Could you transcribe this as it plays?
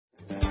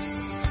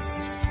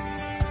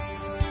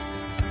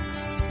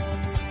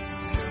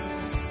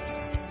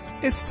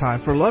It's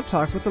time for Love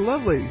Talk with the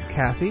Love Ladies,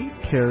 Kathy,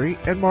 Kerri,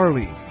 and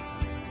Marlene.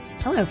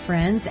 Hello,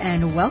 friends,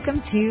 and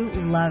welcome to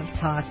Love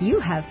Talk.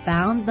 You have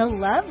found the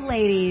Love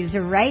Ladies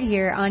right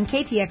here on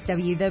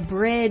KTXW, The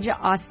Bridge,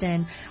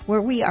 Austin,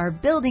 where we are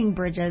building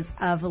bridges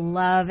of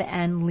love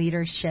and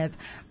leadership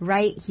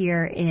right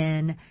here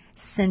in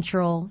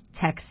Central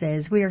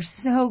Texas. We are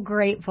so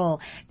grateful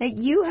that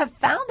you have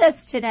found us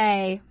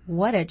today.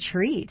 What a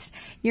treat.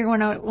 You're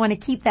going to want to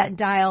keep that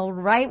dial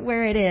right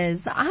where it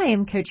is. I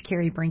am Coach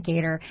Kerri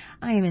Brinkoeter.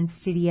 I am in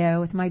studio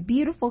with my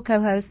beautiful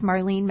co-host,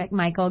 Marlene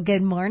McMichael.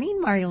 Good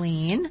morning,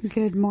 Marlene.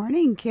 Good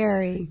morning,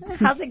 Kerri.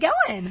 How's it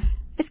going?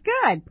 It's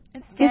good.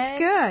 It's good. It's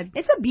good.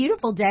 It's a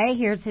beautiful day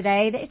here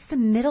today. It's the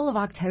middle of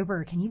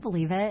October. Can you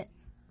believe it?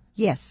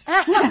 Yes.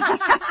 Because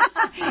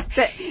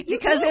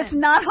it's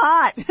not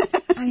hot.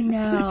 I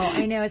know.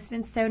 It's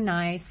been so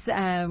nice.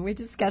 We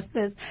discussed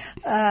this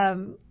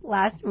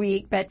last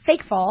week, but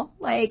fake fall.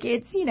 Like,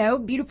 it's,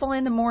 beautiful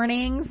in the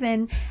mornings,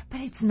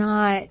 but it's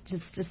not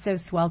just so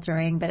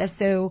sweltering, but it's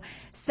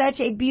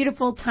such a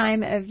beautiful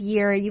time of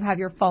year. You have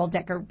your fall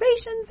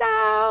decorations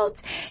out,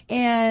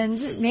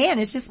 and man,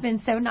 it's just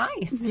been so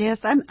nice. Yes,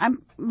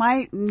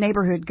 my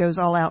neighborhood goes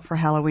all out for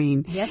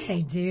Halloween. Yes,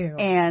 they do.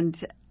 And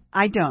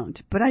I don't,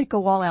 but I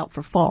go all out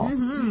for fall.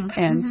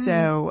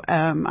 So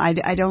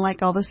I don't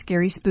like all the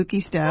scary,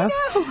 spooky stuff,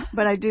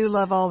 but I do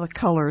love all the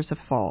colors of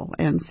fall.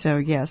 And so,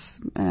 yes,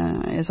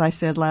 as I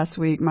said last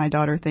week, my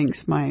daughter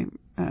thinks my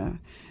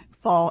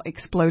fall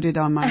exploded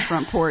on my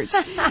front porch.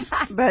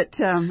 But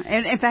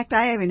and in fact,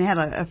 I even had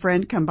a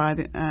friend come by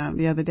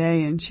the other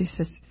day, and she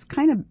says, it's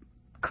kind of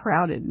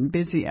crowded and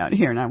busy out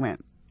here. And I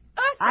went,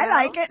 I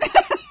like it.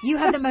 You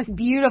have the most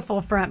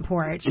beautiful front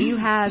porch. You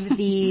have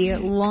the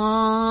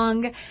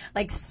long,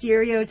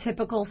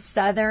 stereotypical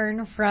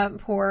southern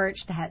front porch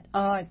that,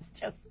 it's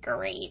just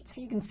great.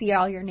 You can see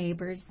all your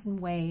neighbors and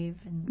wave,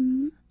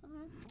 and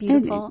it's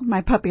beautiful. And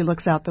my puppy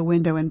looks out the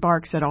window and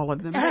barks at all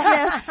of them.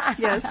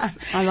 Yes,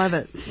 I love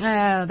it.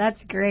 Oh,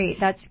 that's great.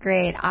 That's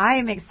great. I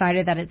am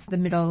excited that it's the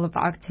middle of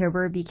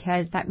October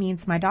because that means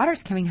my daughter's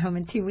coming home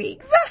in 2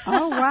 weeks.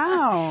 Oh,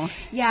 wow.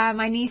 Yeah,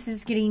 my niece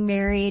is getting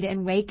married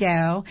in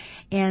Waco,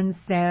 and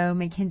so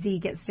Mackenzie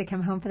gets to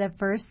come home for the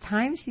first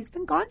time. She's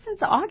been gone since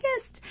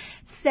August,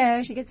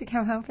 so she gets to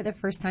come home for the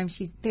first time.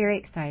 She's very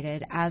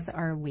excited, as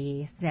are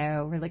we,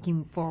 so we're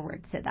looking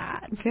forward to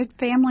that. Good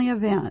family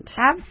event.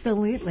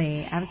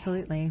 Absolutely.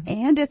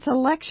 And it's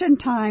election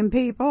time,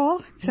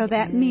 people, so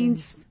that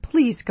means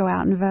please go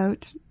out and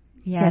vote.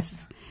 Yes.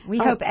 We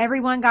hope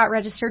everyone got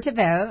registered to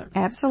vote.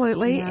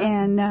 Absolutely. Yeah.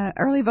 And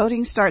early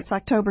voting starts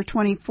October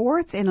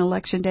 24th, and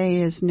Election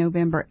Day is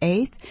November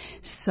 8th.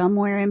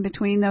 Somewhere in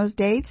between those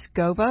dates,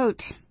 go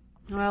vote.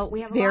 Well,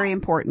 we have very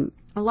important.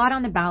 A lot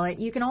on the ballot.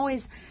 You can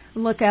always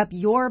look up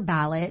your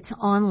ballot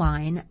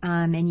online,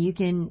 and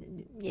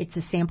it's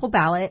a sample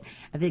ballot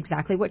of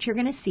exactly what you're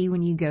going to see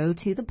when you go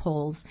to the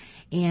polls,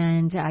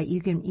 and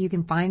you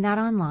can find that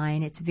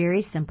online. It's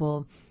very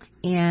simple.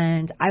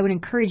 And I would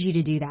encourage you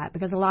to do that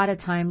because a lot of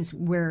times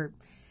we're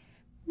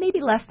maybe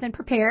less than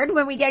prepared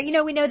when we get,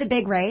 we know the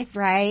big race,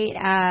 right?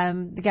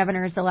 The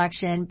governor's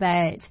election,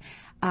 but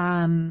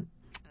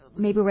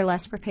maybe we're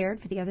less prepared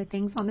for the other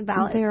things on the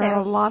ballot. There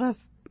are a lot of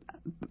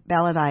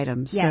ballot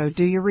items, so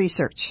do your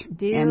research.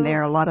 And there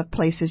are a lot of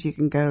places you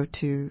can go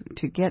to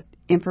get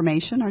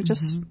information or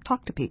just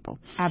talk to people.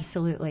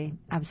 Absolutely.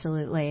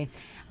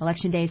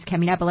 Election Day is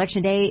coming up.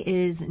 Election Day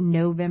is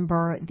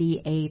November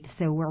the 8th,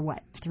 so we're,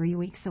 3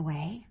 weeks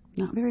away?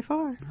 Not very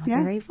far.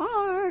 Not very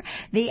far.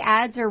 The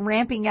ads are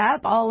ramping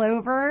up all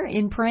over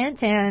in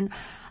print and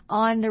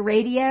on the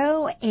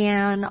radio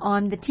and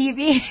on the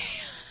TV.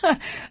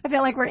 I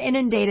feel like we're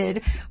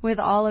inundated with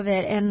all of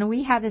it, and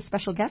we have this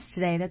special guest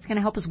today that's going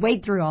to help us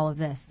wade through all of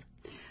this.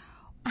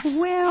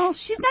 Well,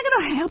 she's not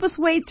going to help us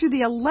wade through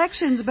the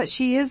elections, but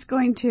she is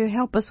going to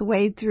help us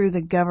wade through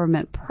the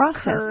government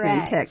process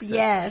in Texas.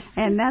 Yes.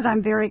 And that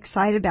I'm very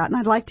excited about, and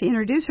I'd like to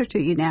introduce her to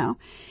you now.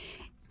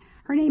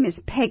 Her name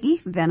is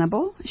Peggy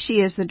Venable. She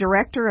is the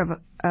director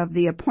of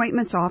the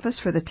Appointments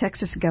Office for the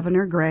Texas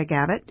Governor, Greg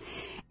Abbott,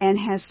 and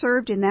has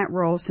served in that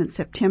role since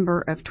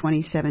September of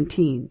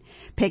 2017.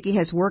 Peggy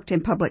has worked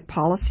in public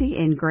policy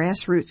and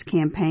grassroots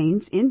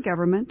campaigns in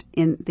government,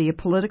 in the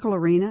political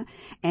arena,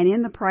 and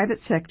in the private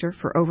sector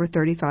for over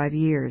 35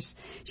 years.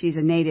 She's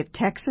a native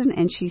Texan,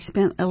 and she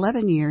spent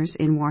 11 years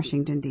in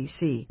Washington,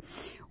 D.C.,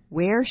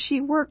 where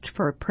she worked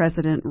for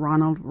President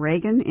Ronald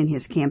Reagan in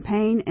his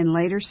campaign and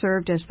later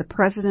served as the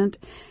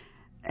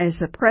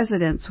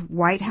President's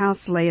White House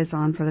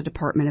liaison for the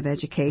Department of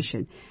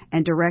Education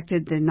and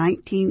directed the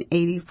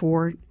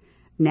 1984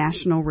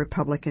 National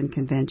Republican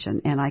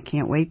Convention. And I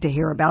can't wait to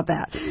hear about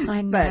that.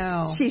 I know.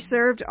 But she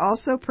served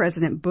also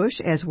President Bush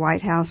as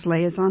White House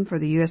liaison for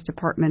the U.S.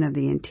 Department of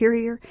the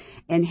Interior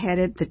and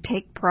headed the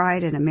Take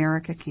Pride in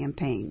America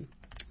campaign.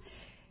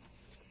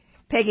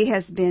 Peggy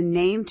has been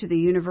named to the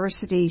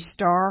University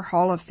Star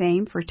Hall of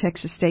Fame for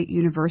Texas State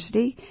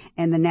University,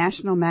 and the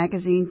National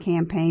Magazine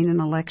Campaign and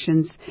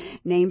Elections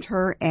named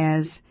her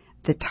as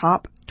the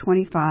top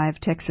 25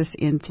 Texas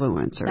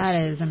influencers. That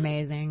is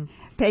amazing.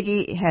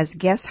 Peggy has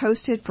guest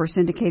hosted for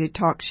syndicated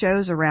talk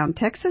shows around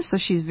Texas, so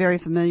she's very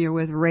familiar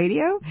with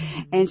radio,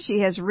 and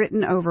she has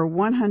written over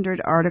 100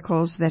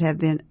 articles that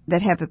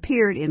have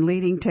appeared in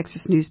leading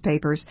Texas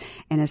newspapers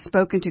and has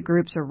spoken to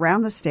groups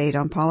around the state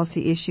on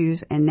policy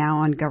issues and now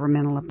on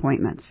governmental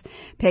appointments.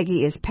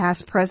 Peggy is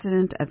past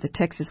president of the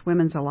Texas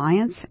Women's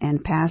Alliance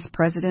and past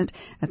president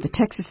of the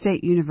Texas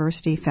State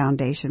University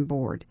Foundation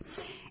Board.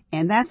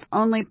 And that's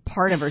only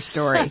part of her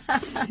story.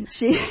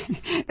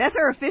 That's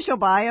her official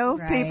bio,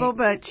 right, people,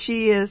 but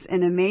she is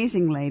an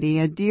amazing lady,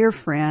 a dear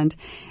friend,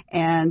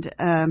 and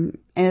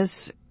as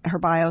her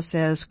bio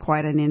says,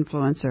 quite an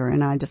influencer.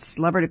 And I just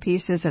love her to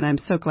pieces, and I'm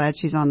so glad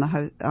she's on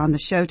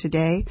the show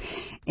today,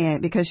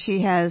 because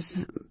she has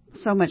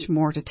so much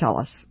more to tell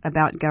us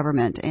about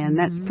government, and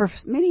that's for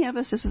many of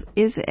us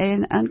is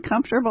an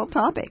uncomfortable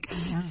topic.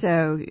 Yeah.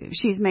 So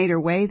she's made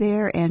her way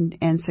there and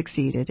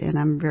succeeded, and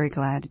I'm very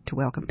glad to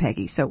welcome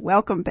Peggy. So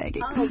welcome, Peggy.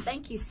 Oh,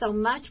 thank you so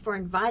much for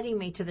inviting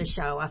me to the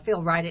show. I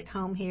feel right at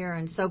home here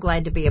and so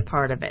glad to be a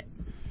part of it.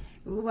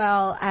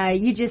 Well,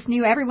 you just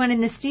knew everyone in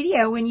the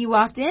studio when you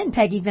walked in,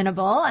 Peggy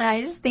Venable, and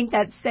I just think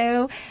that's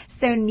so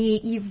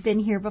neat. You've been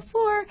here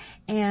before,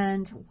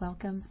 and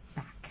welcome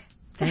back.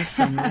 Thanks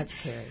so much,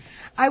 Kerri.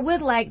 I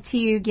would like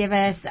to give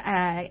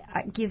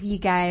you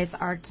guys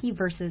our key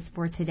verses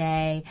for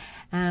today.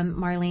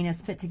 Marlene has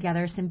put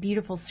together some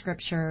beautiful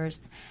scriptures.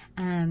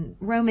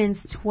 Romans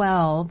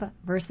 12,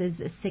 verses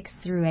 6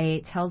 through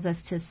 8, tells us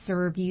to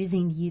serve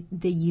using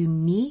the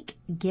unique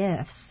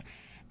gifts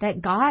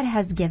that God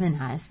has given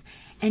us.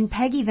 And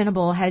Peggy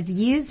Venable has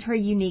used her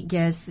unique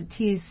gifts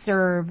to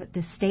serve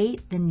the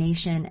state, the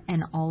nation,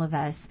 and all of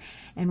us.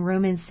 And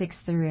Romans 6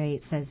 through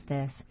 8 says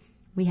this: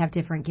 we have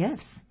different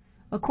gifts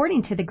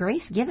according to the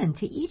grace given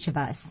to each of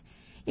us.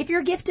 If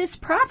your gift is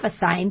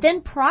prophesying,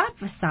 then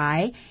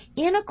prophesy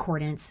in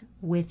accordance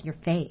with your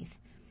faith.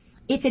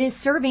 If it is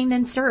serving,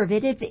 then serve.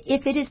 If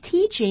it is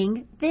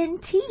teaching, then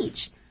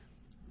teach.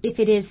 If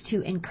it is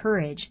to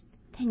encourage,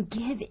 then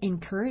give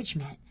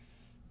encouragement.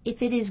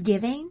 If it is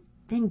giving,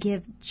 then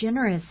give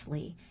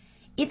generously.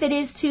 If it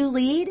is to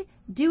lead,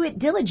 do it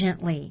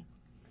diligently.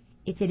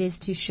 If it is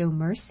to show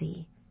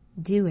mercy,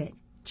 do it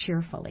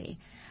cheerfully.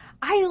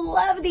 I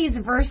love these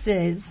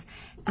verses,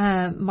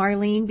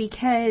 Marlene,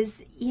 because,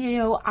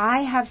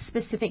 I have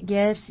specific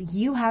gifts,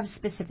 you have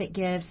specific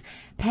gifts,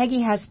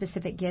 Peggy has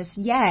specific gifts,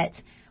 yet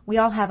we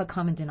all have a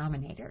common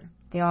denominator.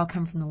 They all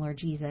come from the Lord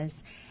Jesus,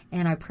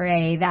 and I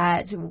pray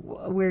that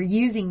we're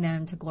using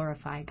them to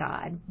glorify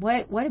God.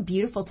 What a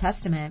beautiful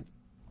testament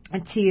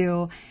to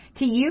you,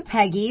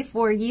 Peggy,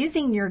 for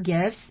using your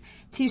gifts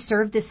to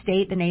serve the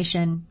state, the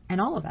nation,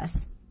 and all of us.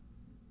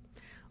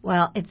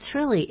 Well, it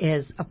truly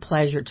is a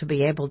pleasure to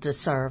be able to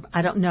serve.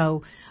 I don't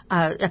know.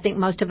 I think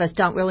most of us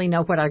don't really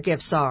know what our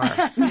gifts are,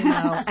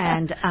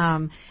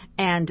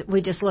 and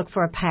we just look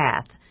for a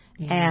path.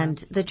 Yeah.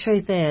 And the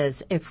truth is,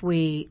 if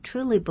we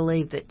truly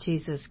believe that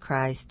Jesus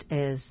Christ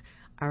is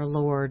our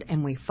Lord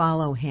and we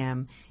follow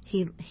Him,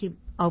 He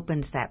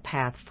opens that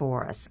path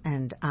for us.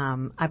 And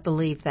I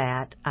believe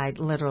that. I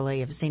literally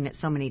have seen it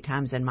so many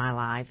times in my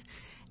life.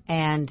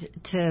 And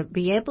to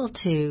be able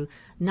to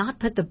not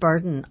put the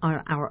burden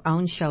on our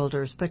own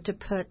shoulders, but to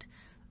put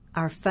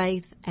our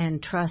faith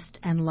and trust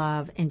and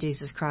love in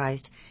Jesus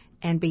Christ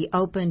and be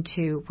open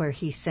to where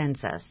He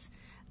sends us,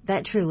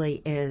 that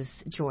truly is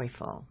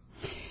joyful.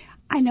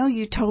 I know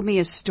you told me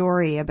a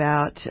story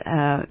about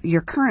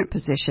your current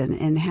position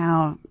and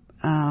how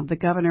the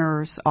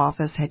governor's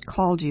office had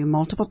called you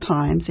multiple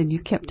times, and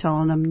you kept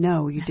telling them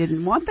no, you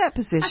didn't want that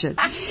position.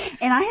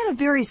 And I had a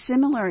very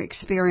similar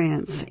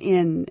experience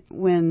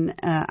when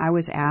I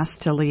was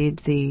asked to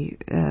lead the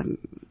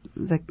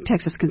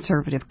Texas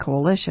Conservative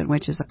Coalition,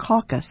 which is a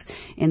caucus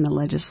in the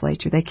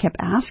legislature. They kept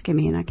asking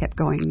me, and I kept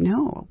going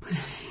no.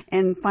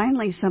 And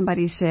finally,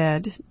 somebody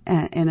said,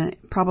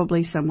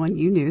 probably someone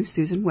you knew,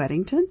 Susan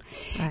Weddington,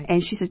 right.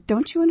 And she said,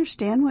 "Don't you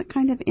understand what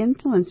kind of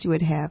influence you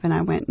would have?" And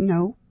I went,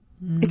 "No."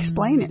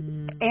 Explain it.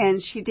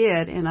 And she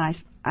did, and I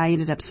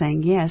ended up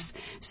saying yes.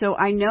 So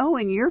I know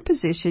in your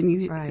position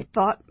you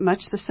thought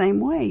much the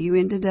same way. You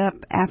ended up,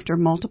 after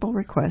multiple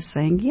requests,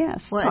 saying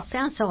yes. Well, it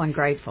sounds so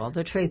ungrateful.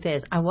 The truth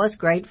is, I was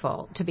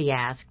grateful to be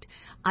asked.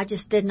 I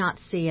just did not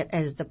see it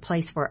as the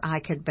place where I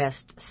could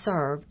best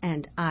serve,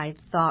 and I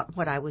thought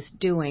what I was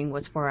doing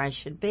was where I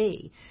should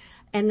be.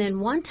 And then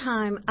one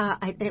time,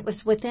 it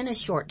was within a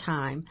short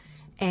time,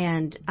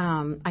 and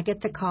I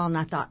get the call, and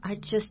I thought,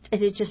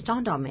 it had just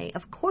dawned on me.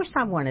 Of course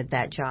I wanted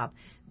that job.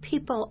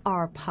 People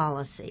are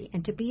policy.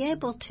 And to be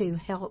able to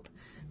help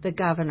the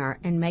governor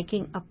in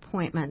making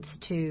appointments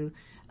to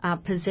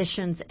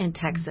positions in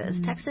Texas.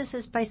 Mm-hmm. Texas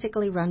is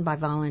basically run by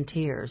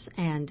volunteers,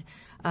 and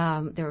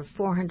there are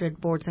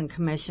 400 boards and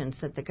commissions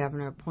that the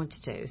governor appoints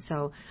to.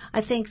 So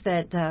I think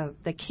that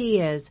the key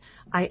is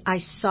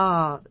I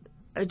saw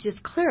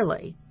just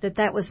clearly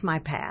that was my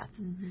path,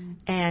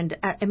 and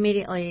I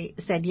immediately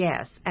said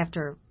yes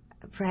for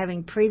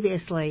having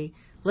previously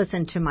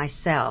listened to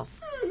myself.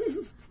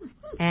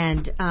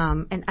 And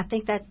I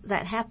think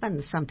that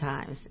happens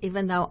sometimes,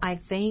 even though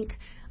I think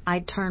I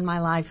turn my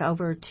life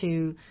over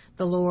to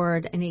the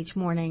Lord, and each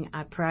morning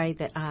I pray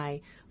that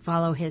I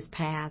follow His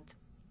path.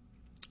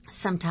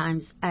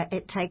 Sometimes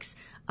it takes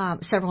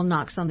several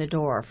knocks on the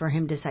door for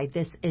Him to say,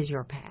 this is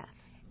your path.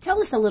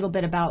 Tell us a little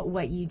bit about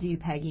what you do,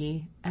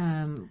 Peggy,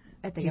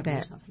 at the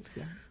governor's office.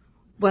 Yeah.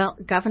 Well,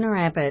 Governor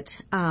Abbott,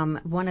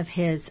 one of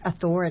his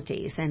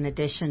authorities, in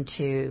addition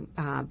to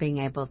being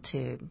able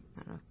to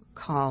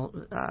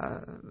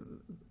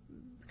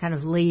kind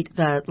of lead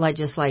the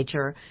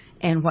legislature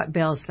and what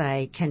bills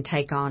they can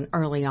take on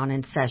early on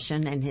in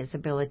session and his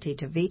ability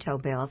to veto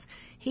bills,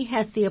 he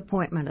has the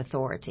appointment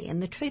authority.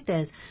 And the truth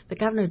is, the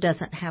governor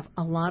doesn't have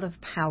a lot of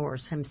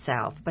powers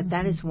himself, but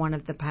that is one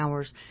of the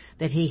powers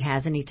that he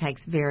has, and he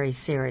takes very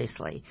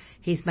seriously.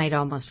 He's made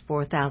almost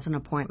 4,000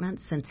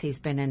 appointments since he's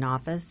been in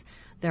office.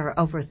 There are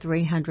over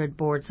 300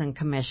 boards and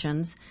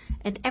commissions,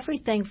 and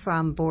everything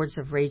from boards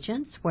of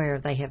regents, where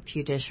they have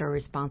fiduciary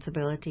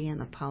responsibility and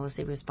the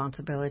policy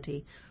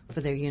responsibility for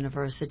their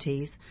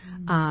universities,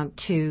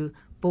 to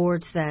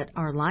boards that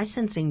are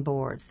licensing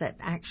boards that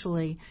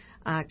actually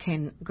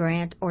can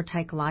grant or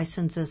take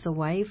licenses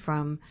away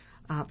from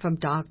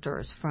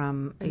doctors,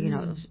 from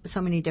so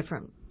many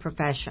different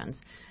professions.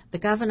 The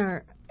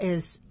governor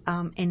is,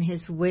 in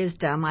his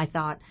wisdom, I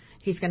thought,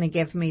 he's going to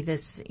give me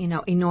this,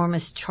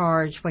 enormous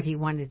charge, what he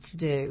wanted to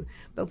do.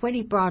 But when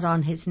he brought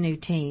on his new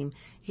team,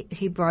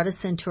 he brought us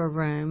into a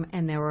room,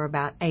 and there were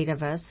about 8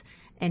 of us,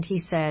 and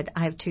he said,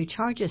 I have 2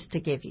 charges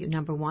to give you.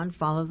 Number 1,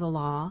 follow the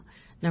law.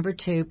 Number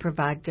 2,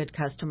 provide good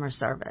customer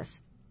service.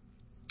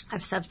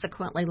 I've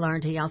subsequently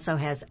learned he also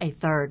has a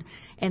third,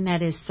 and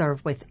that is serve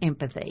with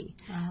empathy.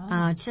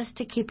 Just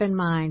to keep in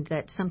mind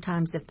that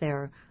sometimes if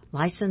they're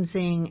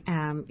licensing,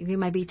 you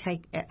maybe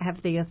have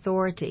the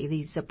authority,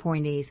 these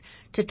appointees,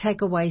 to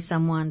take away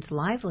someone's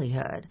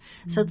livelihood.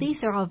 So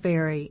these are all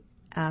very,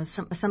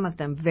 some of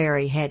them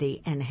very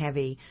heady and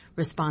heavy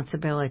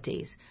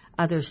responsibilities.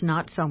 Others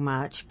not so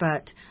much,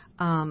 but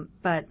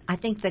I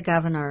think the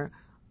governor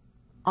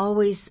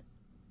always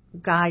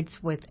guides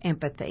with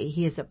empathy.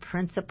 He is a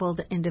principled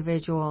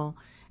individual,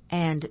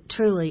 and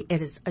truly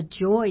it is a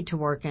joy to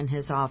work in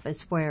his office,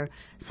 where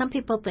some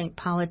people think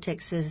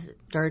politics is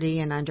dirty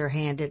and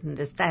underhanded and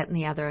this, that, and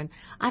the other. And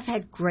I've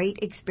had great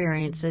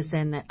experiences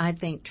in that. I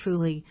think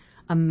truly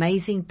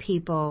amazing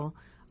people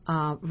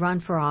run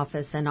for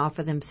office and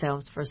offer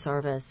themselves for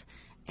service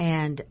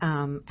and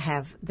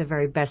have the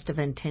very best of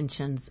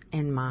intentions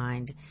in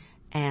mind,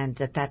 and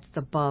that's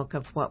the bulk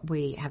of what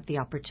we have the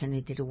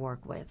opportunity to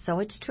work with. So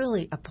it's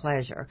truly a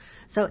pleasure.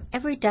 So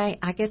every day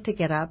I get to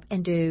get up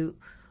and do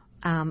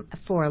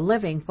for a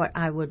living what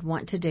I would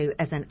want to do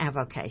as an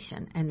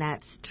avocation, and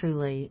that's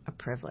truly a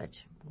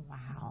privilege.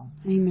 Wow.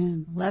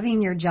 Amen.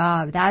 Loving your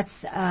job, that's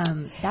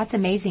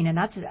amazing, and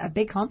that's a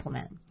big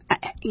compliment.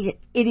 It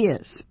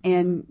is,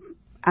 and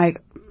I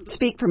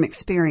speak from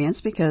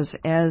experience because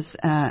as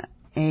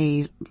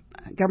a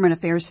government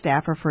affairs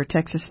staffer for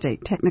Texas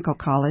State Technical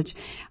College,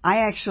 I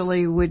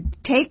actually would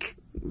take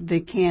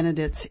the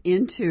candidates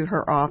into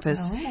her office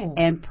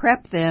and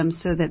prep them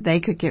so that they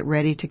could get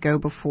ready to go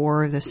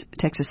before the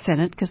Texas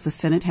Senate, because the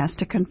Senate has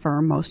to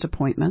confirm most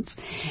appointments.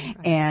 Right.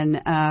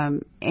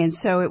 And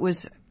so it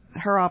was,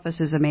 her office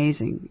is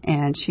amazing,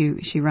 and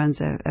she runs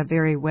a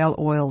very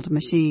well-oiled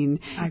machine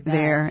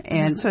there,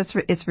 and so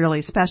it's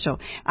really special.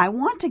 I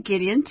want to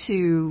get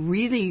into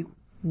really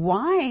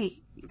why,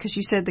 because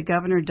you said the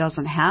governor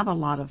doesn't have a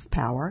lot of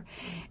power,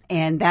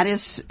 and that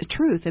is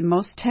truth, and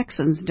most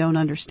Texans don't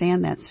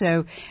understand that.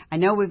 So I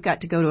know we've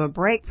got to go to a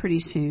break pretty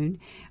soon,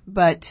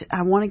 but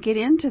I want to get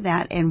into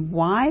that and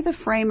why the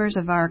framers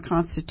of our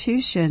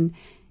Constitution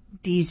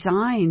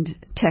designed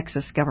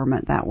Texas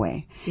government that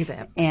way. You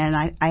bet. And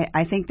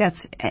I think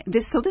that's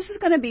this. So this is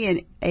going to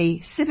be a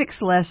civics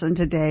lesson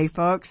today,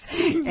 folks,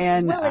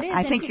 and well,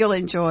 I think you'll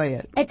enjoy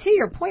it. And to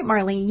your point,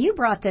 Marlene, you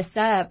brought this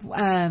up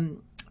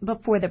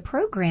before the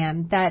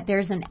program, that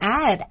there's an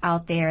ad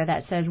out there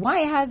that says,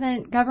 why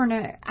hasn't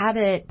Governor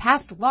Abbott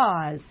passed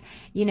laws,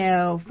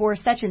 for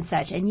such and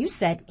such? And you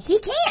said, he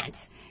can't.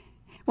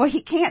 Well,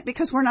 he can't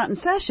because we're not in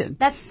session.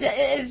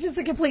 It's just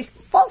a complete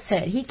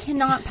falsehood. He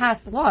cannot pass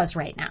the laws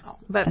right now.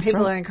 But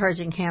people are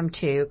encouraging him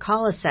to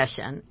call a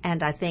session,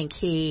 and I think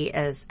he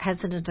is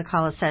hesitant to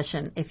call a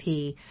session if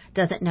he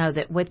doesn't know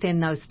that within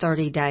those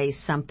 30 days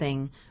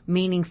something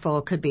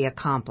meaningful could be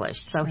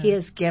accomplished. So he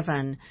has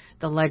given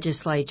the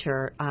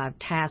legislature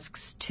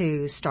tasks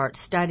to start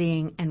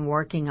studying and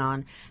working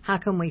on how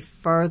can we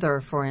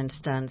further, for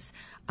instance,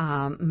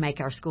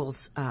 make our schools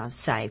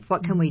safe.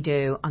 What can we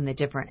do on the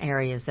different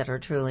areas that are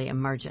truly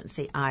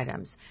emergency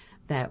items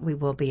that we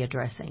will be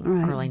addressing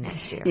early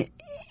next year?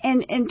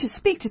 And to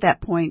speak to that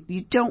point,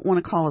 you don't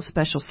want to call a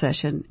special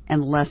session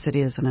unless it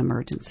is an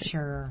emergency.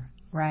 Sure,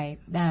 right.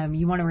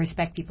 You want to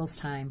respect people's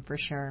time, for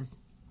sure.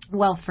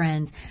 Well,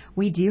 friends,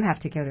 we do have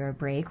to go to a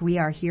break. We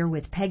are here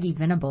with Peggy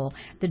Venable,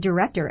 the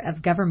Director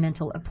of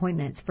Governmental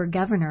Appointments for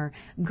Governor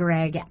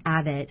Greg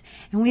Abbott.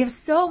 And we have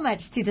so much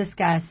to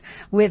discuss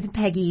with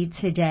Peggy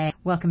today.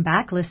 Welcome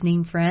back,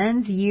 listening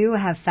friends. You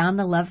have found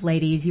the Love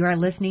Ladies. You are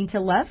listening to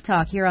Love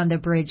Talk here on the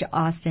Bridge,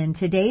 Austin.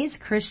 Today's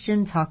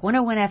Christian Talk,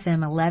 101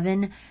 FM,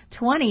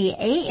 1120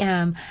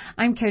 AM.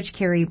 I'm Coach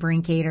Kerri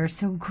Brinkoeter.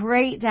 So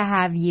great to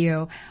have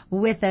you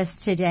with us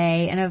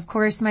today. And, of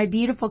course, my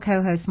beautiful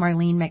co-host,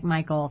 Marlene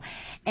McMichael.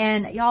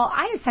 And, y'all,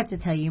 I just have to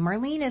tell you,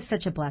 Marlene is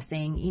such a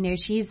blessing. You know,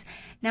 she's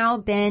now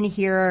been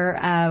here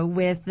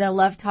with the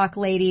Love Talk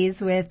ladies,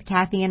 with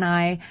Kathy and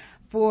I,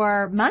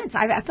 for months.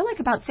 I feel like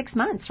about 6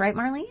 months, right,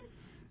 Marlene?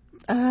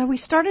 We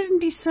started in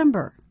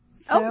December.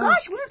 So oh,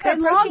 gosh, we're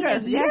approaching a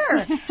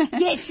year.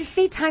 Yeah, just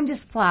see, time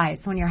just flies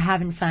when you're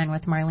having fun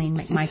with Marlene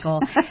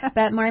McMichael.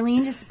 But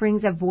Marlene just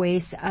brings a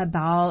voice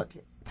about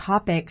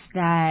topics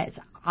that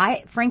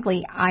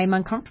I'm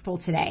uncomfortable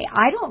today.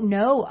 I don't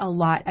know a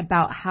lot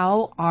about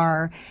how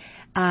our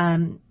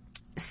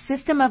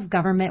system of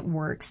government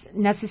works,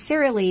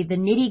 necessarily the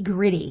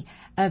nitty-gritty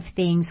of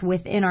things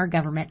within our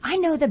government. I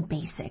know the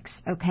basics,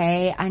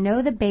 okay? I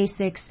know the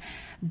basics.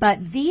 But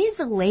these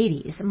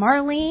ladies,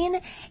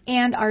 Marlene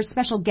and our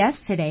special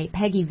guest today,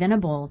 Peggy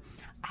Venable,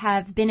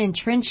 have been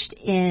entrenched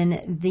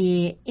in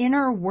the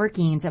inner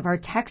workings of our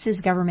Texas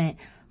government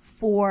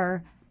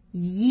for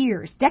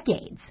years,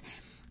 decades.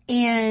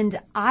 And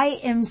I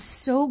am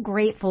so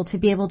grateful to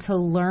be able to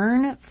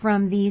learn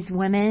from these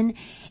women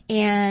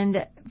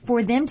and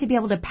for them to be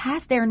able to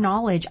pass their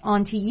knowledge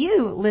on to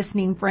you,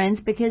 listening friends,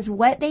 because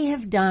what they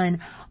have done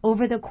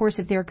over the course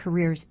of their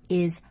careers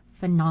is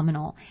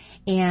phenomenal.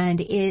 And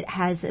it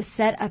has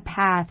set a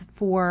path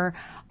for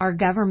our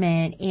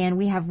government. And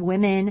we have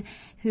women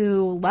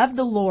who love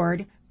the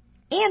Lord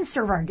and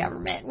serve our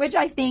government, which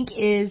I think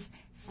is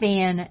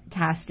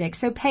fantastic.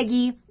 So,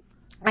 Peggy,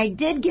 I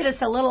did get us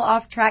a little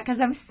off track because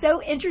I'm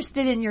so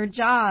interested in your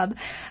job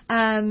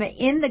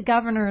in the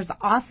governor's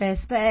office.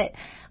 But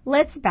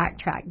let's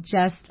backtrack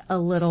just a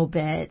little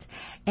bit.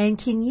 And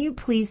can you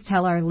please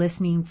tell our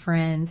listening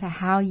friends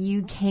how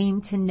you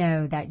came to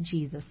know that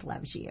Jesus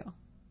loves you?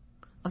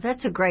 Oh,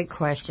 that's a great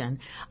question.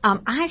 I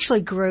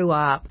actually grew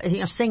up,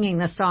 singing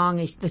the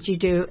song that you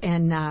do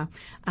in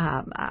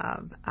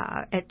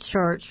at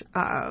church.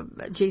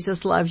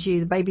 Jesus loves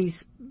you. The babies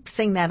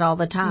sing that all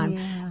the time.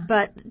 Yeah.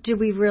 But do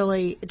we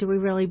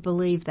really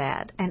believe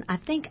that? And I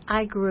think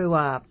I grew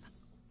up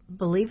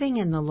believing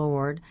in the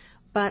Lord,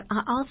 but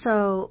I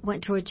also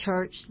went to a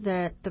church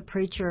that the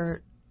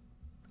preacher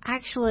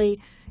actually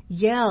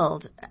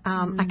yelled.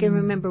 I can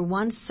remember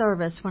one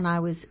service when I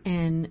was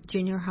in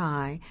junior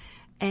high.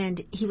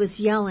 And he was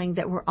yelling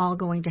that we're all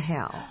going to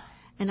hell.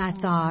 And I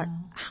thought,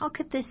 how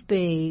could this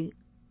be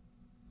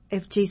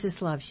if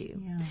Jesus loves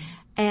you? Yeah.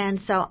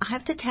 And so I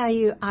have to tell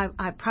you,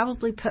 I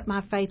probably put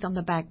my faith on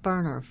the back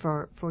burner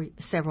for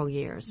several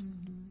years.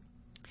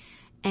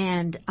 Mm-hmm.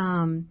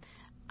 And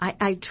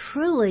I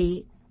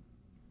truly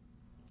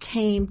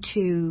came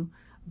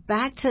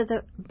back to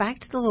the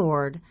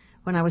Lord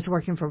when I was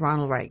working for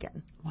Ronald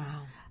Reagan.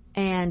 Wow.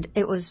 And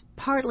it was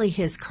partly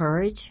his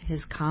courage,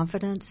 his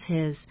confidence,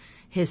 his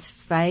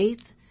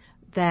faith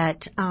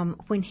that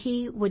when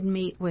he would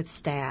meet with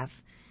staff,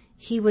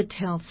 he would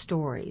tell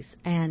stories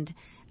and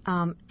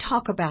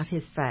talk about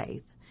his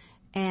faith.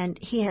 And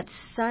he had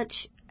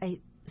such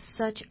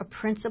a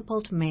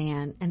principled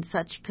man and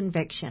such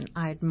conviction.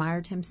 I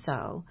admired him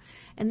so.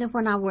 And then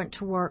when I went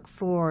to work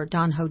for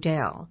Don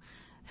Hodel,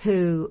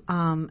 who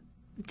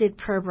did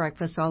prayer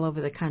breakfasts all over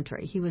the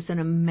country, he was an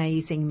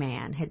amazing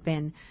man, had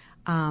been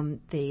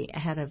the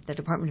head of the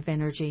Department of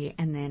Energy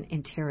and then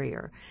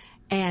Interior.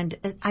 And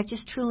I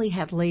just truly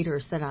had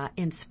leaders that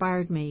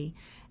inspired me.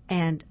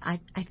 And I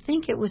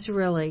think it was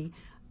really,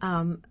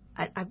 I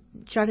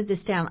jotted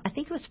this down, I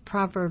think it was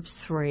Proverbs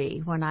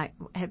 3 when I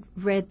had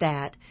read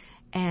that.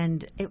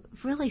 And it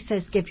really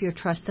says, give your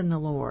trust in the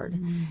Lord.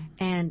 Mm-hmm.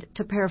 And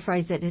to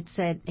paraphrase it, it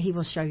said, he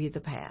will show you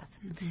the path.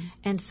 Mm-hmm.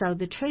 And so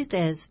the truth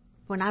is,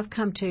 when I've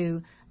come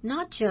to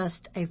not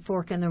just a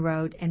fork in the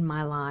road in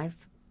my life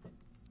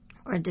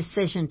or a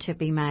decision to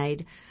be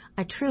made,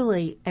 I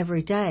truly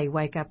every day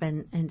wake up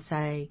and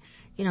say,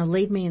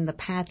 lead me in the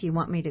path you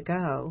want me to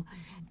go.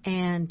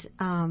 And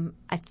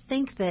I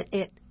think that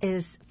it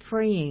is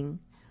freeing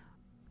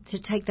to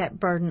take that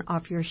burden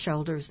off your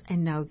shoulders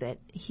and know that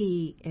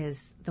he is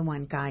the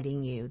one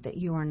guiding you, that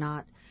you are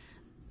not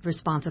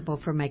responsible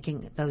for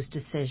making those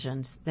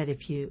decisions, that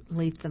if you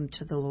leave them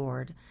to the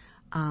Lord,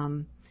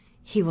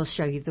 he will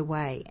show you the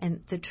way. And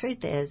the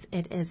truth is,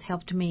 it has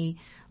helped me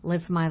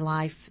live my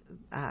life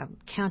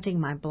counting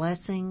my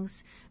blessings,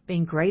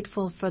 being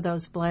grateful for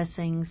those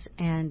blessings,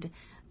 and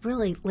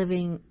really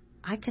living,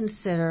 I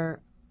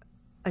consider,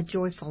 a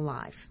joyful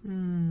life.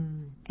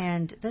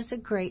 And there's a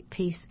great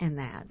peace in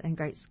that and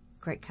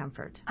great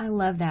comfort. I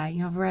love that.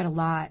 I've read a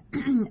lot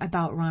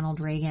about Ronald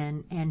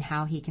Reagan and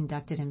how he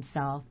conducted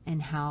himself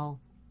and how,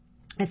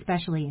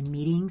 especially in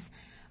meetings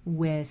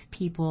with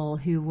people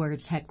who were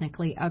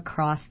technically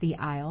across the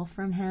aisle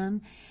from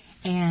him,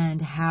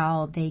 and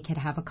how they could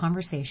have a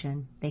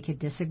conversation, they could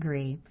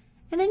disagree,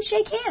 and then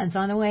shake hands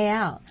on the way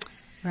out.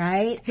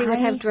 Right? Who would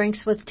have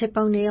drinks with Tip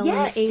O'Neill in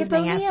the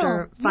evening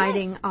after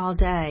fighting all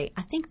day.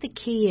 I think the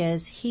key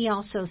is he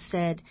also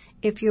said,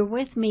 if you're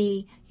with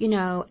me,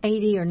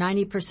 80 or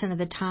 90% of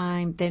the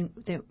time, then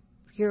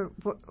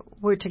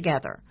we're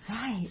together.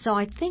 Right. So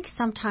I think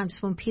sometimes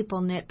when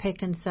people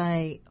nitpick and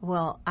say,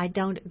 well, I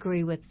don't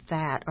agree with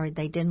that, or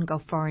they didn't go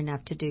far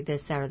enough to do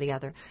this, that, or the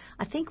other,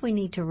 I think we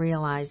need to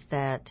realize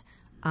that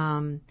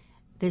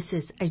this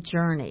is a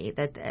journey,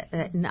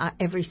 that not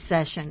every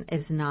session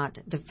is not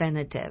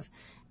definitive,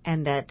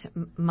 and that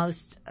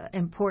most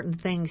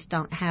important things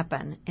don't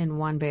happen in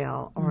one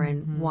bill or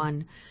in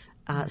one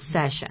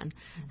session.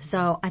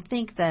 So I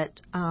think that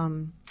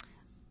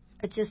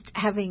just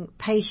having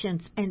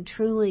patience and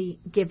truly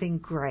giving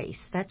grace,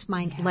 that's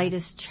my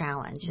latest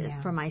challenge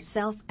for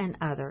myself and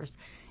others,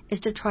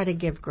 is to try to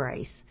give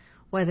grace.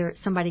 Whether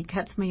somebody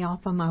cuts me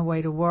off on my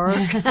way to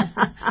work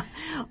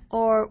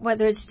or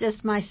whether it's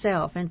just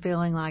myself and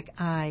feeling like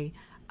I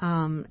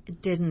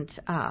didn't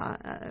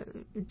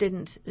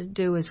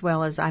do as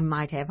well as I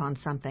might have on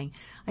something.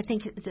 I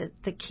think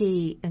the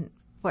key and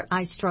what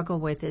I struggle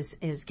with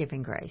is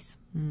giving grace.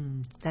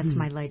 That's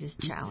my latest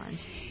challenge.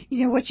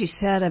 What you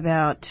said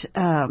about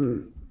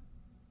 80%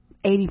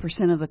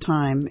 of the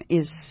time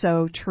is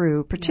so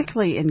true,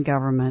 particularly in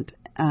government,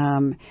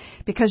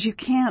 because you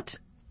can't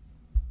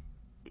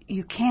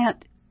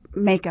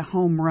make a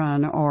home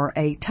run or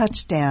a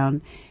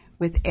touchdown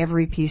with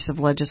every piece of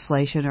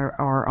legislation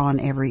or on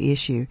every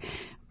issue.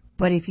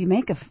 But if you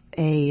make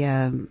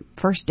a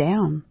first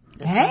down,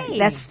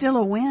 that's still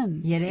a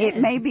win. It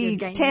may be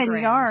 10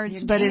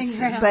 yards, but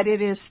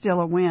it is still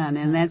a win,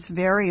 and that's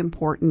very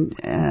important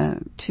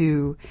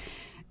to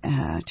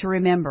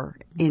remember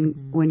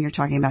when you're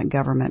talking about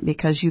government,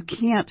 because you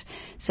can't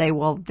say,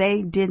 well,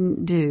 they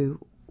didn't do.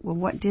 Well,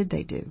 what did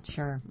they do?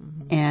 Sure.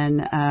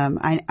 And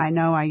I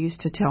know I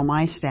used to tell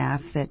my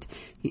staff that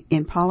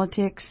in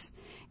politics,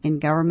 in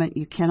government,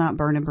 you cannot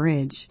burn a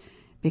bridge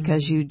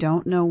because you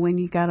don't know when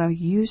you got to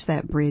use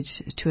that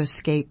bridge to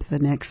escape the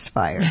next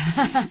fire.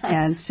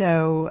 And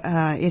so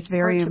it's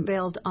very or to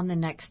build on the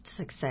next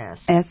success.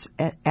 That's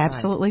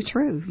absolutely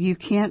true. You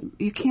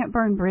can't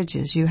burn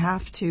bridges. You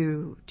have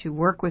to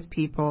work with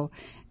people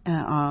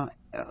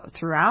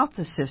throughout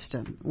the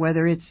system,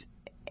 whether it's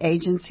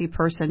agency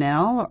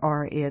personnel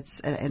or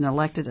it's an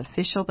elected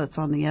official that's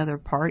on the other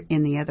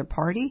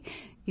party.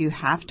 You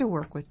have to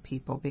work with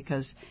people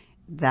because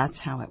that's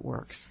how it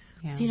works.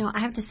 Yeah.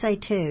 I have to say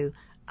too,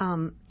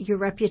 your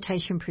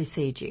reputation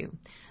precedes you.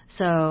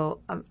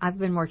 So I've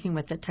been working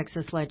with the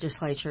Texas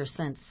legislature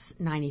since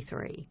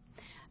 '93,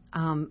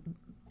 from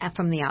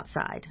the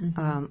outside,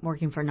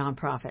 working for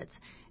nonprofits,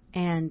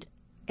 and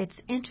it's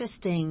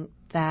interesting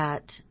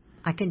that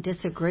I can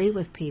disagree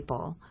with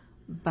people,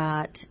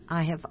 but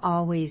I have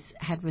always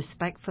had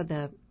respect for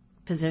the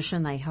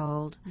position they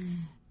hold,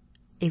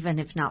 even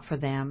if not for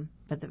them,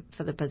 but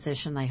for the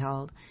position they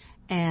hold.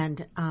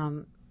 And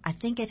I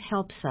think it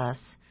helps us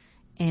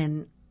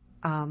in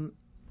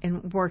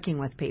working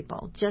with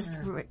people, just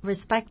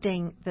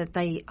respecting that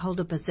they hold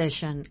a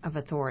position of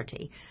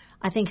authority.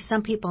 I think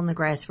some people in the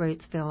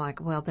grassroots feel like,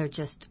 well, they're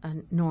just a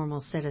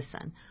normal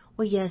citizen.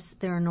 Well, yes,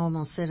 they're a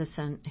normal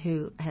citizen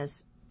who has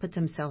put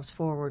themselves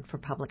forward for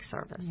public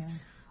service. Yes.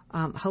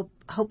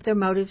 Hope their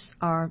motives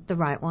are the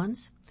right ones,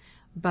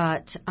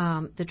 but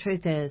the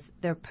truth is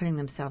they're putting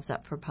themselves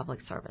up for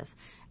public service.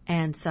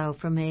 And so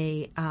for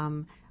me,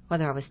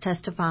 whether I was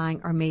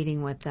testifying or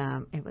meeting with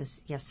them, it was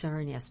yes, sir,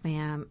 and yes,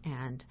 ma'am.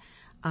 And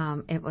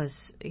it was,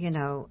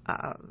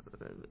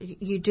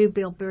 you do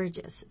build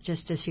bridges,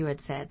 just as you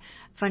had said.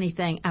 Funny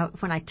thing,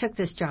 when I took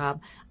this job,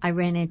 I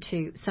ran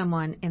into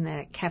someone in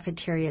the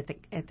cafeteria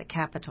at the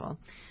Capitol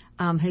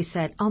who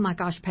said, "Oh, my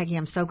gosh, Peggy,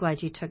 I'm so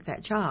glad you took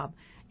that job.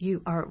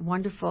 You are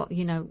wonderful.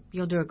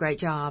 You'll do a great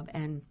job."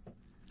 And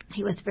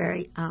he was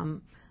very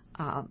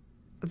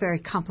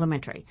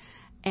complimentary.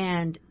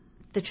 And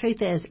the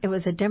truth is, it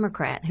was a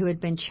Democrat who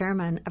had been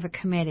chairman of a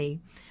committee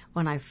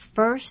when I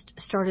first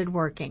started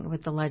working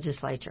with the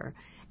legislature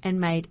and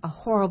made a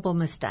horrible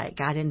mistake.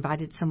 I'd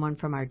invited someone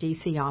from our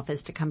D.C.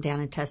 office to come down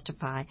and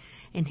testify,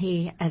 and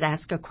he had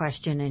asked a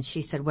question, and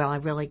she said, "Well, I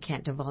really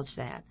can't divulge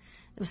that."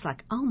 It was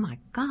like, oh, my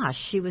gosh,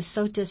 she was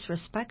so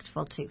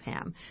disrespectful to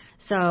him.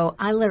 So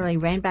I literally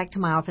ran back to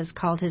my office,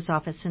 called his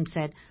office, and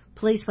said,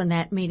 "Please, when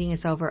that meeting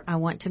is over, I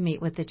want to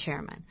meet with the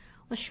chairman."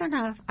 Well, sure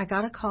enough, I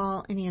got a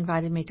call, and he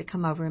invited me to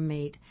come over and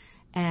meet.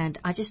 And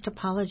I just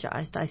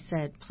apologized. I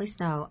said, "Please,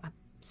 no, I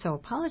so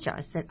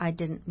apologize that I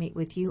didn't meet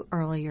with you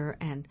earlier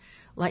and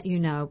let you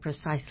know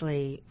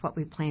precisely what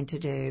we plan to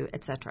do,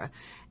 etc."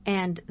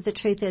 And the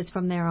truth is,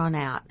 from there on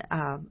out,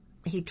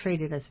 he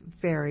treated us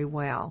very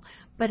well.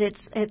 But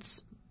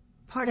it's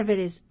part of it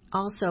is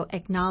also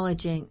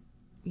acknowledging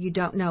you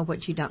don't know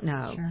what you don't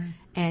know. Sure.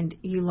 And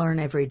you learn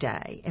every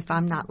day. If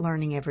I'm not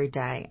learning every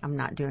day, I'm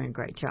not doing a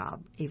great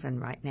job, even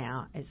right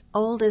now, as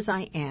old as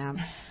I am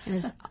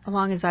and as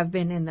long as I've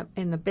been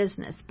in the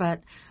business.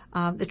 But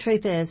the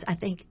truth is, I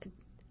think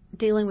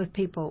dealing with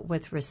people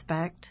with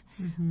respect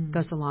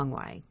goes a long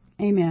way.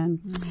 Amen.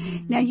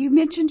 Mm-hmm. Now, you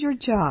mentioned your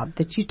job,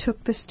 that you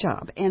took this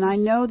job, and I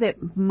know that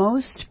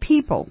most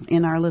people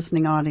in our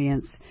listening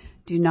audience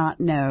do not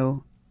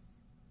know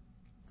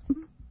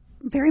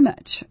very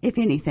much, if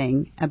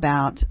anything,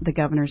 about the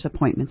governor's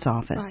appointments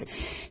office. Right.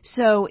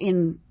 So,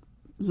 in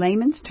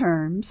layman's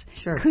terms,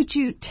 Sure. could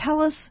you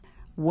tell us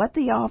what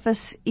the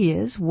office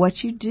is,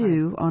 what you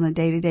do on a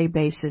day-to-day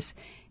basis,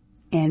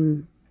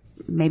 and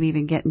maybe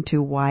even get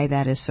into why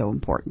that is so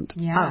important?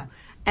 Yeah. Oh,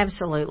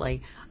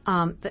 absolutely.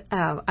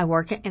 I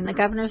work in the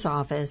governor's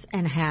office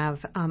and have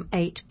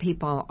 8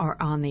 people are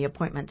on the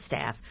appointment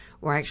staff.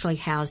 We're actually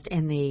housed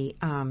in the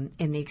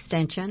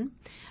extension,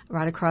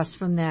 right across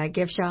from the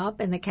gift shop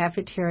and the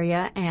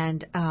cafeteria,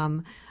 and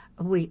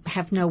we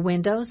have no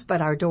windows,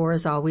 but our door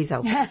is always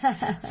open.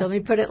 So let me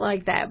put it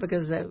like that,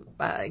 because the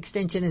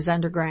extension is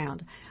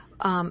underground.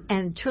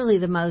 And truly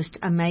the most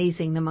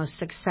amazing, the most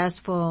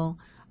successful,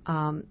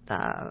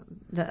 the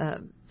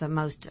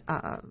most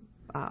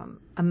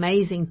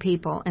amazing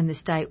people in the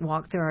state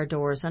walk through our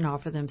doors and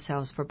offer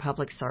themselves for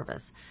public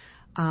service.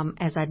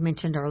 As I'd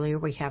mentioned earlier,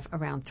 we have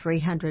around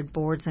 300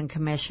 boards and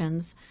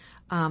commissions.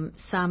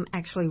 Some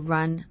actually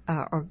run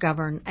or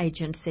govern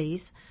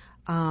agencies,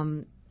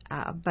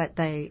 but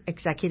the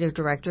executive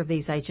director of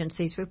these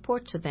agencies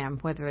reports to them,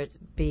 whether it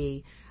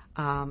be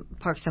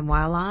Parks and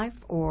Wildlife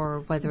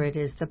or whether it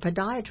is the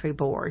podiatry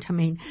board. I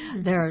mean,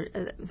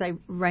 they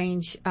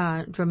range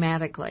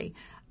dramatically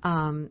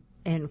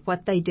in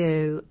what they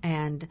do,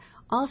 and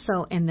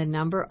also in the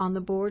number on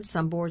the board.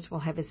 Some boards will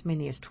have as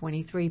many as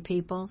 23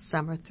 people.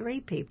 Some are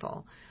 3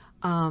 people.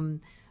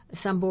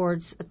 Some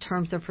boards'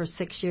 terms are for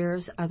 6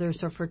 years.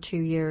 Others are for 2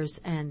 years,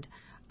 and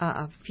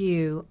a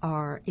few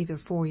are either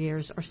 4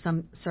 years, or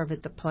some serve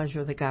at the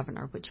pleasure of the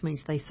governor, which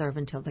means they serve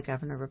until the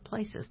governor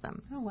replaces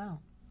them. Oh, wow.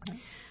 Okay.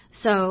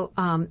 So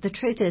the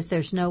truth is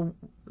there's no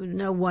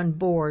one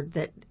board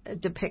that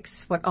depicts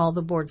what all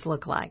the boards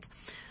look like.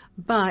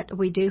 But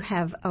we do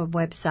have a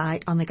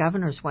website on the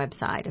governor's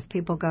website. If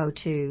people go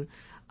to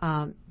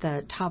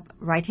the top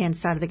right-hand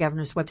side of the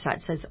governor's website,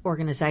 it says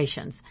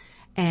organizations,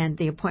 and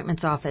the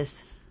appointments office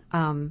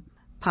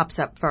pops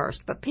up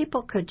first. But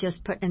people could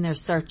just put in their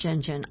search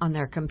engine on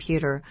their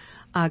computer,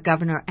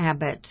 Governor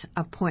Abbott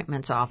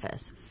appointments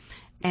office,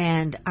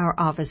 and our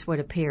office would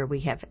appear.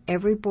 We have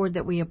every board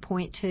that we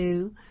appoint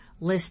to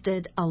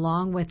listed,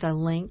 along with a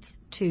link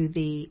to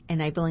the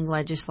enabling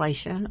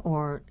legislation,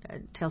 or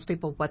tells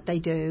people what they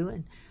do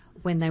and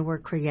when they were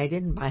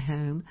created and by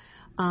whom.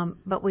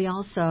 But we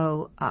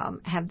also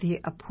have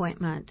the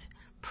appointment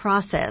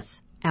process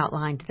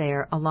outlined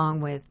there, along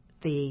with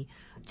the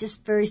just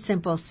very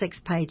simple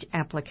 6-page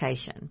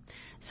application.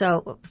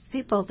 So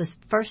people, the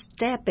first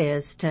step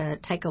is to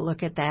take a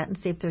look at that and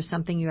see if there's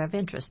something you have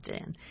interest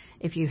in.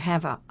 If you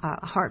have a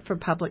heart for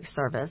public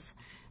service,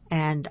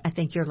 and I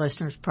think your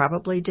listeners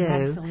probably do,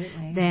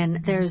 Absolutely.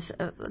 then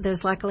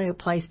there's likely a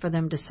place for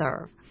them to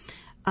serve.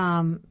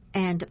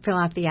 And fill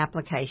out the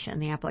application.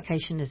 The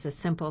application is a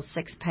simple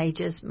 6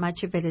 pages.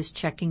 Much of it is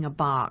checking a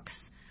box,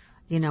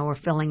 or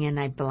filling in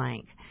a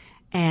blank.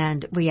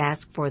 And we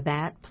ask for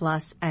that,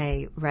 plus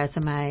a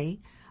resume,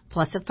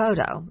 plus a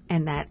photo,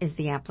 and that is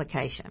the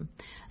application.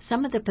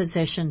 Some of the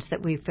positions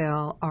that we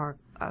fill are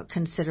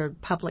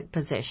considered public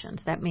positions.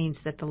 That means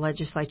that the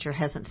legislature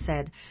hasn't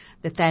said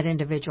that that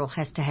individual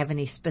has to have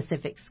any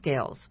specific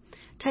skills.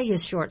 Tell you a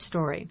short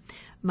story.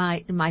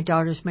 My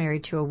daughter's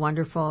married to a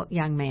wonderful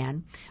young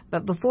man,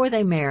 but before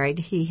they married,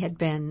 he had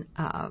been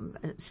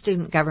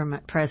student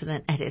government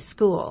president at his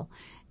school,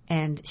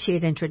 and she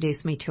had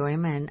introduced me to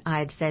him, and I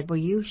had said, well,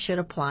 you should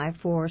apply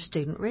for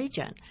student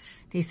regent.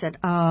 He said,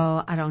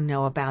 oh, I don't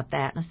know about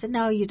that. And I said,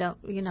 no, you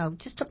don't,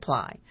 just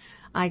apply.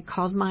 I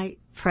called my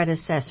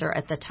predecessor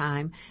at the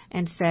time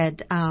and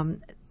said,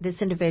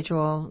 this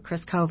individual,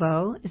 Chris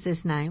Covo is his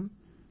name.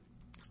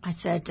 I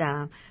said,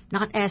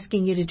 not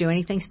asking you to do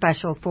anything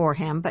special for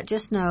him, but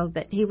just know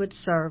that he would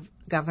serve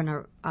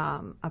Governor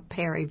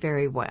Perry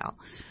very well.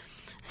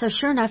 So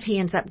sure enough, he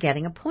ends up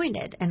getting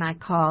appointed, and I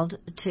called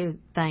to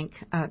thank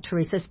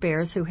Teresa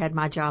Spears, who had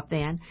my job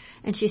then,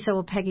 and she said,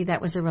 well, Peggy,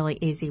 that was a really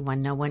easy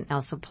one. No one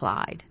else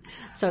applied.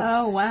 So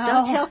oh, wow.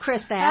 Don't tell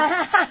Chris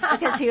that,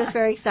 because he was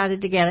very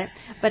excited to get it.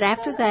 But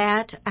after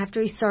that,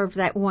 after he served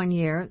that 1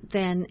 year,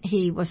 then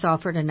he was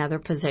offered another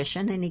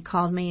position, and he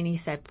called me and he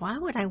said, why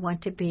would I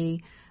want to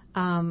be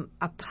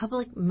a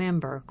public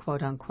member,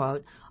 quote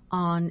unquote,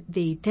 on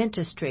the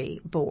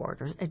dentistry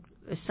board,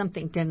 or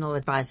something, dental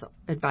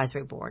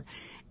advisory board?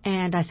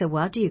 And I said,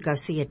 well, do you go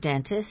see a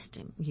dentist?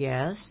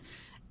 Yes.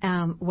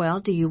 Well,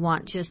 do you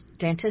want just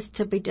dentists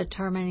to be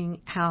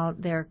determining how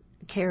their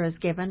care is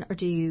given, or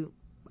do you,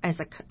 as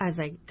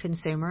a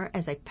consumer,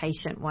 as a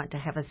patient, want to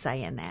have a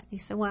say in that?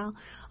 He said, well,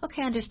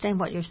 okay, I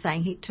understand what you're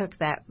saying. He took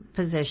that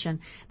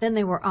position. Then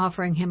they were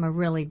offering him a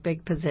really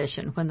big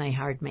position when they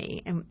hired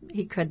me, and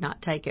he could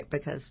not take it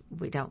because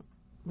we don't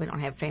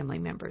have family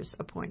members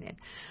appointed.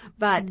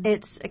 But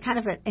it's kind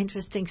of an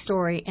interesting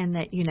story in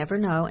that you never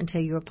know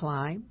until you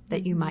apply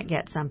that you might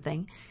get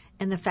something.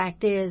 And the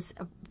fact is,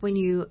 when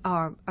you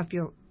are, if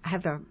you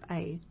have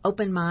a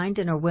open mind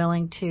and are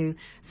willing to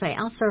say,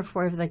 I'll serve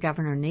wherever the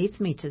governor needs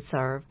me to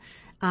serve,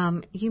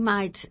 you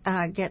might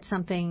get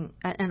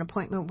an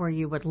appointment where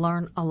you would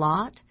learn a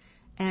lot,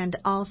 and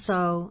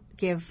also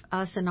give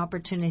us an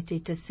opportunity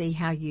to see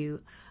how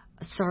you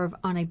serve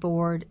on a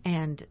board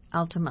and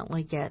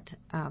ultimately get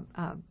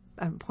an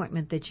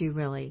appointment that you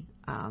really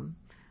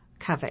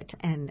covet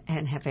and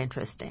have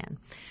interest in.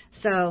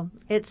 So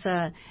it's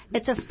a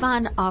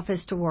fun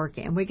office to work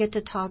in. We get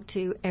to talk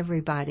to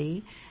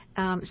everybody.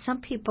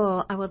 Some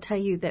people, I will tell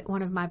you that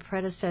one of my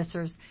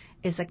predecessors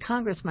is a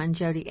Congressman,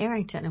 Jody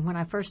Arrington. And when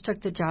I first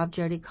took the job,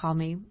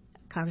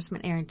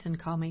 Congressman Arrington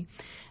called me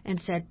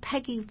and said,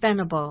 Peggy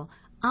Venable,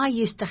 I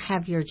used to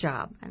have your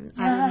job. And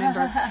I remember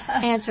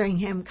answering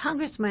him,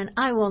 Congressman,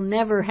 I will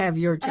never have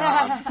your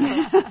job.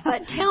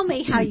 But tell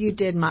me how you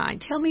did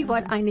mine. Tell me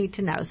what I need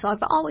to know. So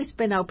I've always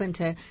been open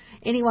to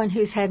anyone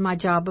who's had my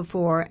job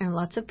before, and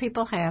lots of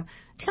people have.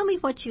 Tell me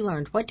what you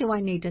learned. What do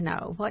I need to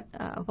know? What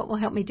will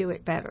help me do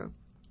it better?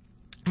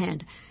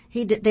 And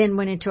he then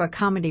went into a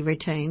comedy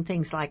routine,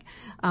 things like,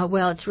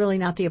 well, it's really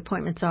not the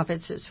appointments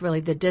office, it's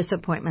really the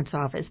disappointments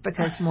office,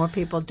 because more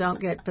people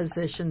don't get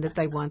position that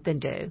they want than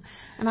do.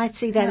 And I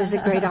see that as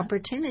a great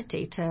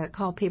opportunity to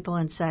call people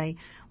and say,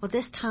 well,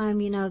 this time,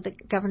 the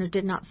governor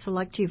did not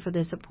select you for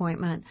this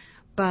appointment,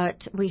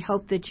 but we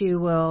hope that you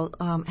will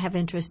have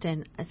interest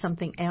in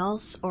something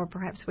else, or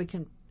perhaps we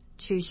can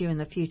choose you in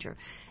the future.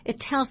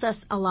 It tells us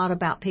a lot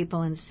about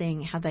people and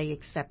seeing how they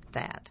accept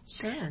that.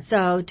 Sure.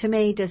 So to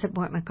me,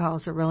 disappointment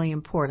calls are really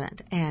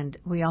important, and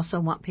we also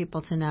want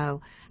people to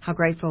know how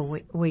grateful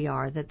we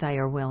are that they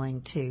are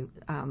willing to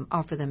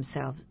offer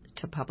themselves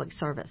to public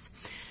service.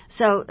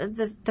 So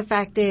the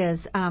fact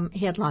is,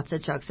 he had lots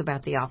of jokes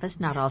about the office,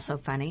 not all so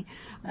funny,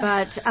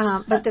 but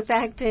the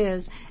fact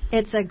is,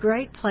 it's a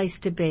great place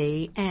to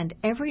be, and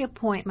every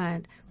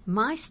appointment,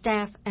 my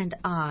staff and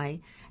I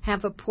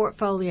have a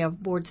portfolio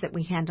of boards that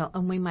we handle,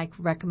 and we make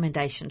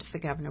recommendations to the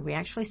governor. We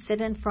actually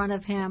sit in front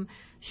of him,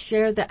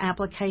 share the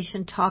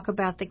application, talk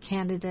about the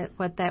candidate,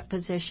 what that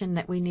position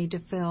that we need to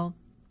fill,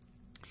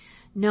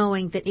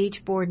 knowing that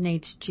each board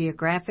needs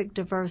geographic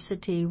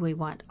diversity. We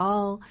want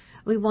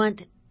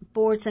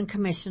boards and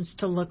commissions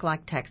to look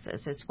like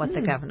Texas, is what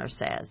the governor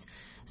says.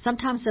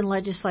 Sometimes in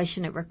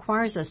legislation it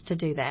requires us to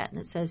do that, and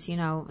it says,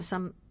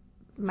 some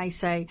may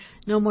say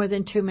no more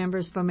than 2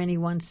 members from any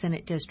one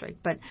Senate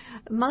district, but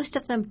most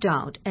of them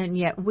don't, and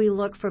yet we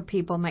look for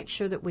people, make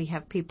sure that we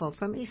have people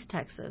from East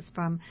Texas,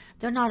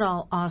 they're not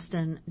all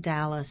Austin,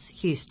 Dallas,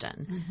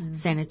 Houston,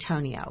 San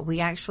Antonio. We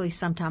actually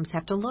sometimes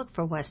have to look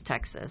for West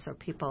Texas or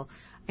people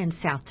in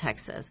South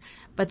Texas,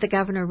 but the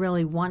governor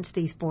really wants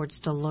these boards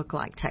to look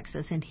like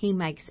Texas, and he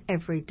makes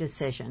every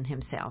decision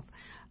himself.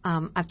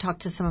 I've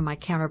talked to some of my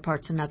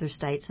counterparts in other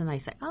states, and they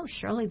say, oh,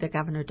 surely the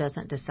governor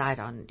doesn't decide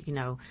on,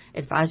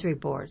 advisory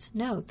boards.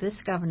 No, this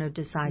governor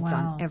decides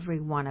on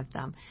every one of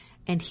them.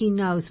 And he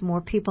knows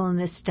more people in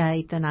this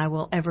state than I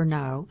will ever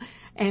know.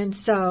 And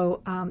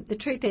so the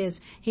truth is,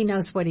 he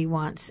knows what he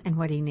wants and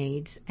what he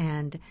needs.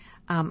 And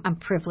I'm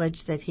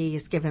privileged that he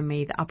has given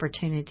me the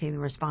opportunity and the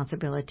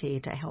responsibility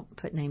to help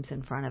put names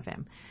in front of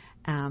him.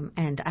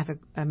 And I have an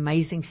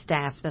amazing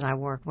staff that I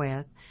work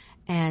with.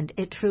 And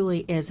it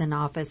truly is an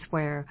office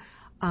where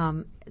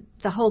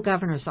the whole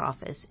governor's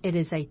office, it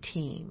is a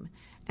team.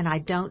 And I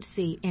don't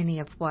see any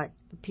of what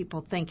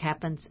people think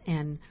happens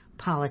in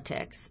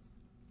politics.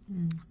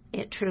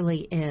 It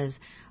truly is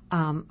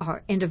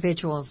are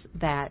individuals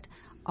that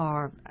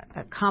are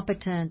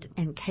competent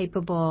and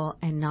capable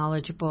and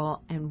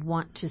knowledgeable and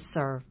want to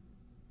serve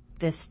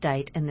this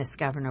state and this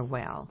governor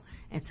well.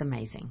 It's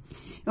amazing.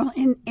 Well,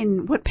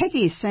 in what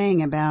Peggy is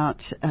saying about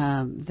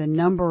the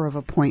number of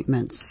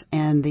appointments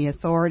and the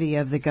authority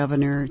of the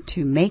governor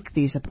to make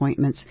these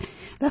appointments,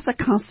 that's a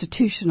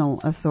constitutional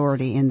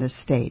authority in this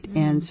state.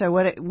 And so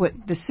what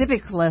the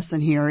civic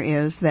lesson here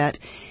is that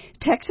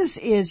Texas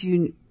is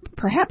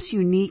perhaps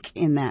unique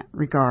in that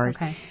regard.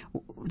 Okay.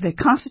 The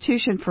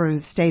Constitution for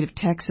the state of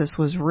Texas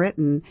was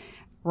written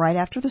right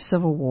after the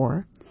Civil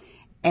War,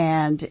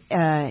 and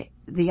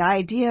the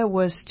idea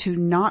was to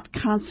not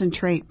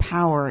concentrate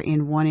power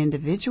in one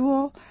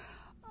individual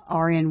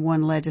or in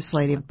one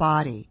legislative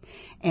body.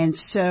 And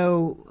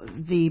so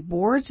the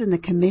boards and the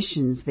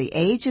commissions, the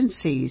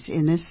agencies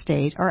in this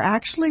state, are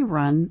actually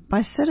run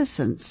by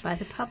citizens. By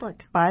the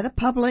public. By the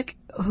public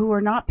who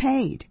are not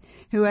paid,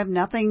 who have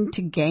nothing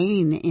to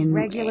gain in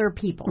regular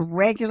people.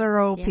 Regular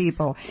old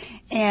people.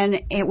 And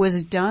it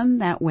was done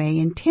that way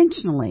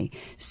intentionally.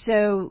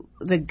 So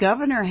the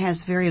governor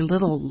has very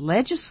little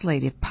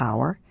legislative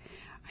power.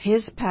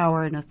 His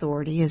power and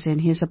authority is in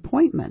his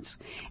appointments.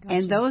 Gotcha.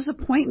 And those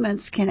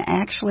appointments can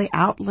actually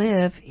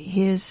outlive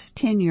his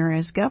tenure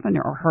as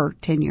governor or her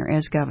tenure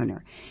as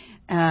governor.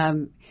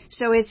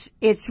 So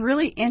it's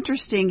really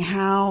interesting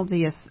how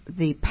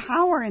the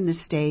power in the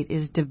state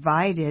is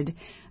divided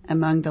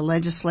among the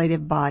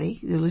legislative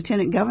body. The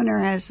lieutenant governor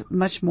has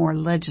much more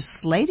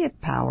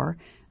legislative power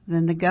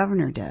than the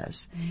governor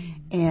does.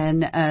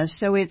 And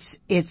so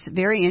it's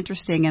very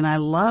interesting, and I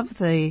love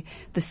the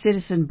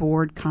citizen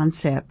board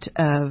concept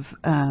of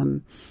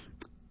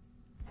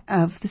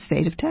the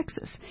state of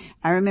Texas.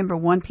 I remember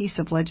one piece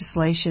of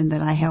legislation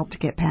that I helped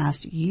get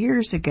passed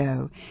years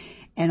ago,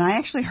 and I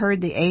actually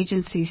heard the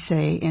agency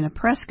say in a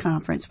press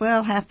conference,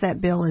 well, half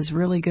that bill is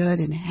really good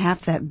and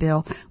half that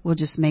bill will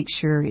just make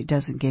sure it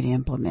doesn't get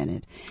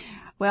implemented.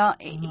 Well,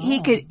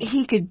 he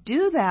could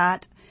do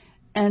that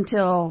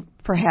until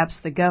perhaps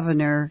the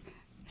governor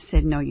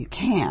said, no, you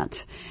can't.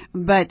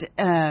 But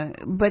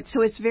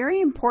so it's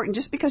very important,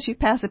 just because you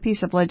pass a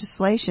piece of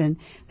legislation,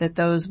 that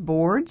those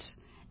boards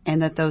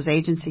and that those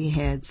agency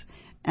heads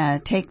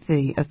take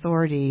the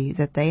authority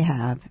that they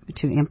have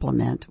to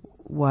implement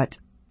what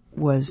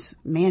was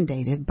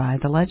mandated by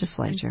the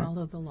legislature. And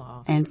follow the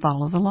law. And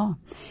follow the law.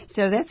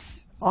 So that's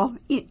all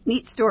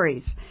neat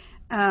stories.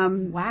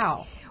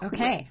 Wow.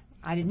 Okay.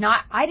 I did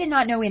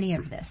not know any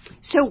of this.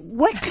 So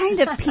what kind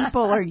of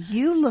people are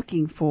you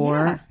looking for?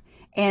 Yeah.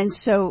 And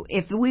so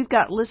if we've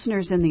got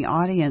listeners in the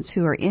audience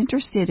who are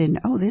interested in,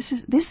 this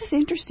is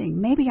interesting,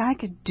 maybe I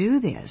could do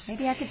this.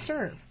 Maybe I could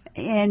serve.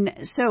 And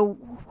so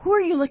who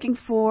are you looking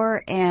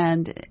for,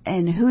 and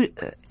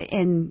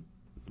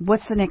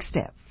what's the next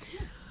step?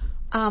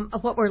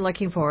 What we're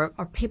looking for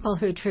are people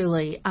who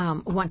truly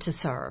want to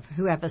serve,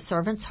 who have a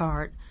servant's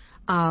heart.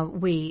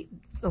 We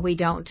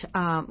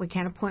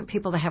can't appoint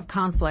people that have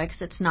conflicts.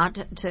 It's not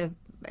to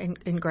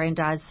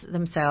aggrandize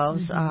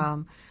themselves,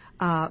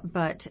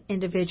 but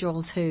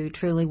individuals who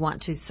truly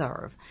want to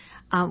serve.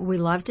 We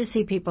love to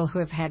see people who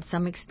have had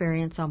some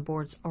experience on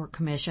boards or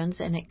commissions,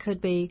 and it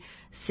could be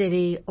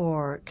city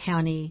or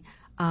county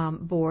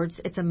boards.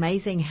 It's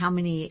amazing how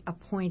many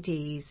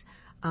appointees,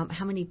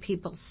 how many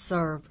people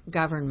serve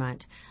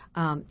government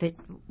that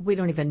we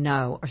don't even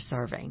know are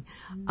serving.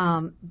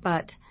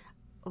 But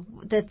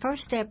the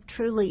first step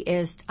truly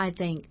is, I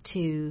think,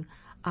 to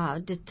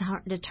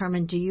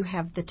determine, do you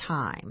have the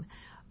time?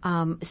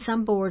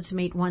 Some boards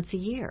meet once a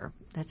year.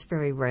 That's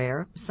very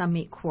rare. Some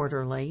meet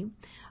quarterly.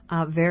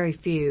 Very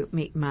few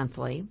meet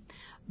monthly.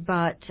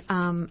 But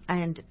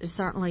and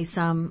certainly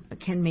some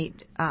can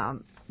meet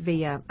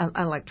via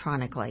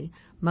electronically.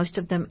 Most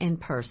of them in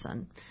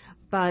person.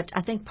 But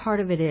I think part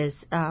of it is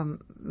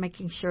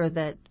making sure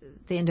that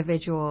the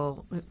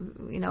individual,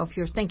 if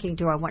you're thinking,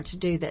 do I want to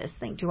do this?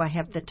 Think, do I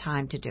have the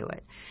time to do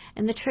it?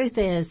 And the truth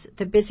is,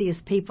 the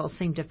busiest people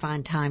seem to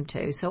find time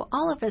to. So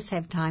all of us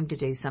have time to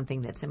do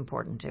something that's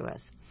important to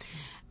us.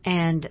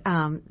 And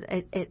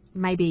it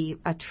may be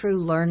a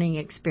true learning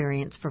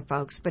experience for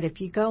folks. But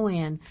if you go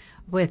in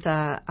with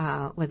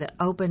an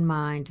open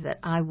mind that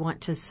I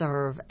want to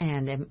serve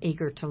and am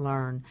eager to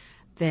learn,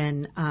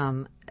 then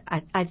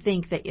I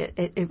think that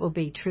it will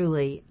be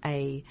truly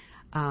an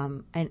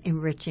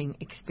enriching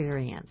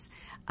experience.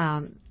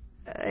 I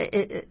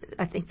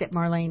think that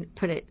Marlene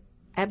put it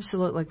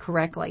absolutely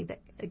correctly,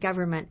 that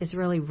government is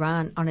really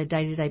run on a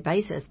day-to-day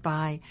basis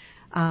by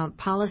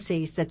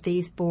policies that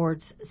these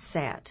boards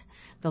set.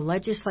 The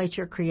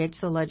legislature creates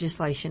the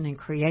legislation and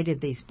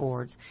created these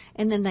boards,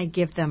 and then they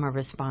give them a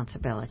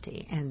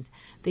responsibility. And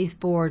these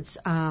boards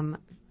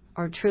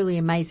are truly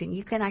amazing.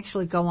 You can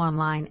actually go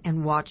online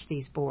and watch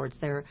these boards.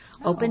 They're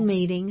open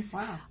meetings.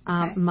 Wow.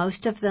 Okay.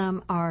 Most of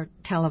them are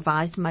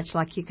televised, much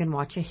like you can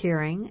watch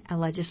a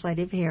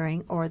legislative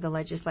hearing, or the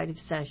legislative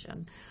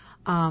session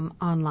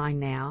online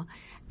now.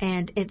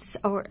 And it's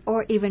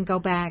or even go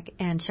back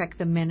and check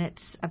the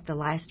minutes of the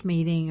last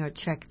meeting, or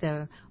check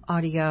the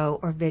audio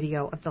or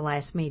video of the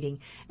last meeting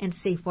and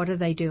see what are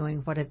they doing,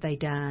 what have they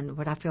done,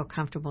 would I feel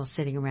comfortable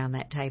sitting around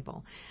that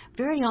table.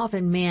 Very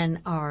often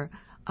men are,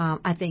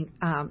 I think,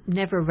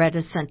 never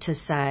reticent to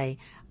say,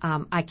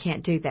 I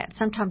can't do that.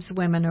 Sometimes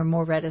women are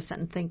more reticent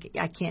and think,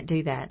 I can't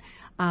do that.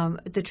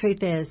 The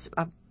truth is,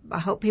 I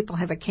hope people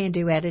have a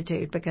can-do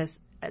attitude, because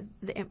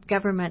the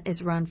government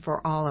is run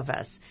for all of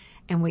us,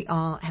 and we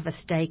all have a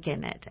stake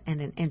in it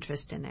and an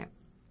interest in it.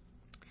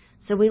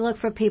 So we look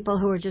for people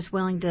who are just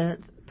willing to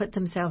put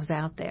themselves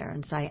out there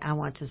and say, I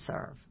want to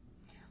serve.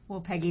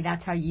 Well, Peggy,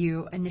 that's how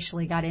you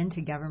initially got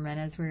into government.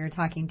 As we were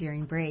talking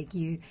during break,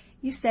 you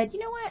said, you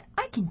know what,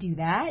 I can do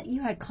that.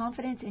 You had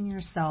confidence in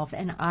yourself,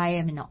 and I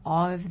am in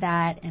awe of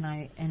that, and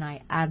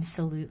I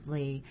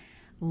absolutely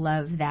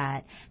love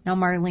that. Now,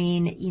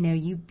 Marlene,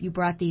 you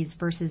brought these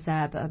verses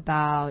up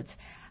about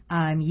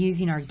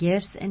using our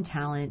gifts and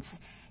talents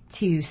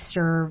to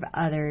serve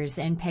others.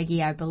 And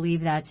Peggy, I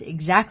believe that's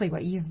exactly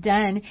what you've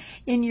done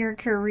in your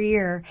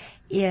career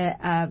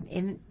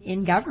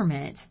in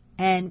government.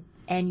 And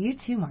you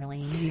too,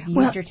 Marlene, you've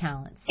used your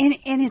talents. And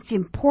it's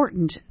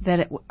important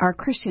that our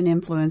Christian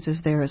influence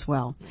is there as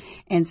well.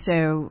 And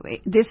so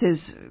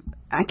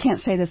I can't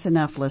say this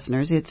enough,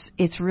 listeners,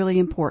 it's really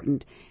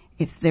important.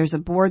 If there's a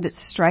board that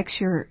strikes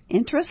your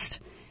interest,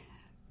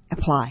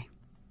 apply.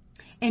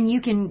 And you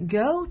can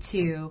go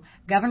to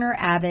Governor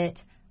Abbott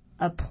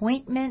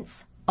Appointments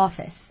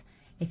Office.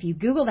 If you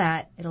Google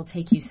that, it'll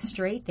take you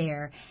straight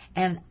there.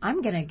 And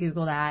I'm going to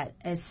Google that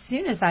as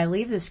soon as I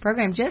leave this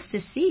program, just to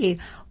see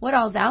what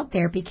all's out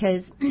there,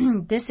 because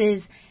this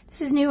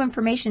This is new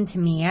information to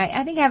me.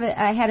 I think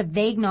I had a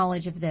vague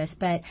knowledge of this,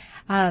 but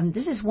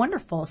this is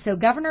wonderful. So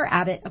Governor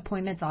Abbott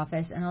Appointments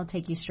Office, and I'll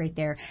take you straight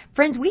there.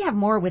 Friends, we have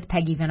more with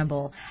Peggy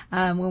Venable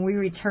when we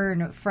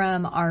return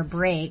from our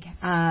break.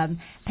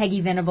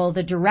 Peggy Venable,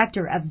 the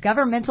Director of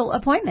Governmental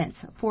Appointments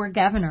for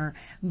Governor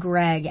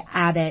Greg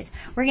Abbott.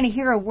 We're going to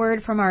hear a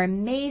word from our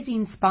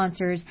amazing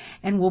sponsors,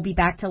 and we'll be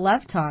back to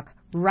Love Talk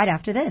right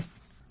after this.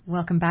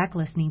 Welcome back,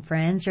 listening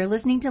friends. You're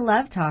listening to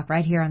Love Talk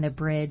right here on the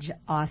Bridge,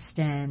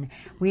 Austin.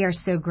 We are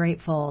so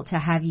grateful to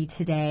have you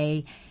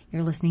today.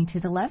 You're listening to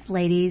the Love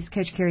Ladies.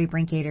 Coach Kerri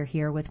Brinkoeter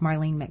here with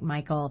Marlene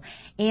McMichael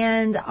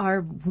and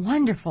our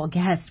wonderful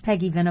guest,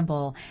 Peggy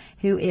Venable,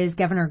 who is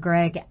Governor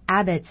Greg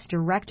Abbott's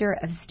Director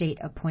of State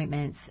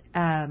Appointments.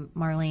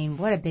 Marlene,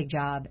 what a big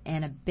job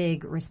and a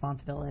big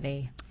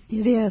responsibility.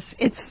 It is.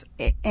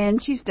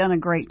 And she's done a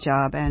great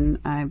job, and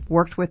I've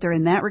worked with her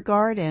in that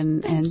regard,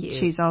 and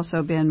she's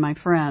also been my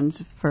friend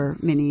for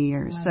many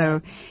years.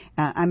 So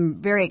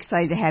I'm very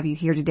excited to have you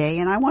here today,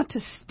 and I want to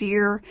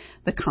steer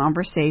the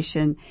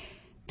conversation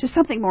to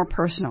something more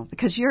personal,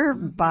 because your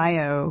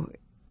bio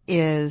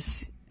is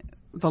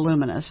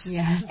voluminous.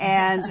 Yes.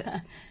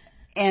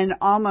 and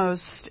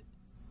almost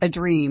a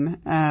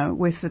dream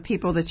with the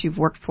people that you've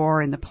worked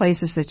for and the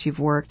places that you've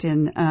worked.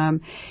 And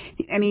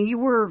I mean, you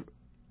were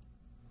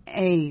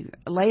a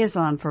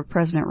liaison for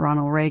President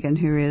Ronald Reagan,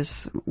 who is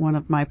one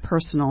of my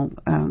personal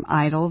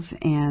idols,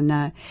 and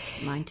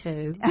mine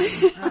too.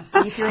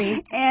 Me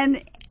three.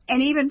 And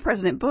even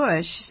President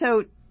Bush.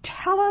 So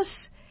tell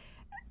us.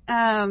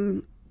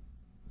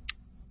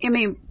 I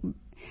mean,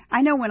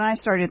 I know when I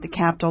started at the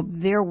Capitol,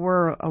 there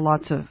were a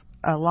lot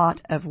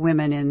of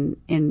women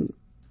in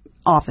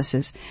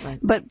offices, right,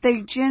 but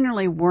they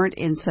generally weren't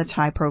in such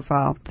high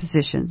profile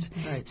positions.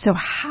 Right. So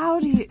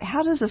how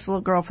does this little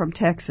girl from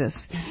Texas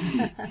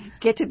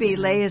get to be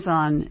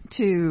liaison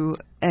to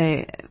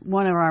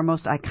one of our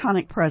most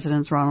iconic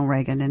presidents, Ronald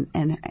Reagan,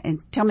 and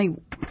tell me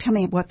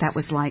what that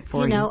was like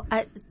for you. You know,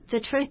 the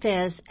truth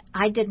is,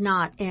 I did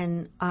not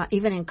even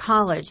in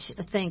college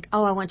think,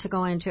 I want to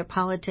go into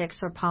politics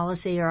or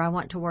policy, or I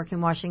want to work in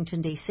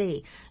Washington,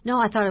 D.C. No,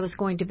 I thought I was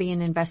going to be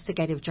an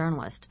investigative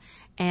journalist,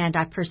 and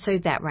I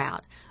pursued that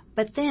route.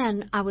 But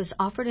then I was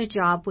offered a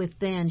job with,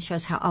 then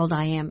shows how old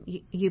I am,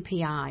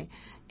 UPI,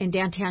 in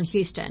downtown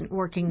Houston,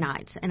 working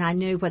nights, and I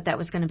knew what that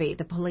was going to be,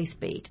 the police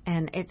beat,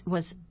 and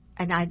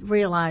I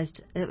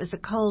realized it was a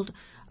cold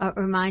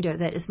reminder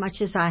that as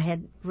much as I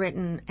had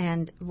written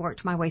and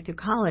worked my way through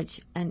college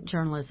and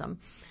journalism,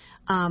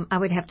 I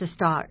would have to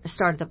start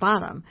at the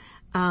bottom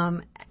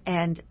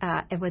and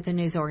with a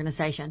news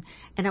organization.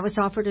 And I was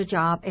offered a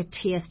job at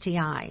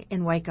TSTI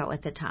in Waco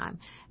at the time.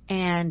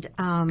 And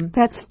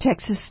that's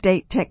Texas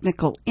State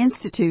Technical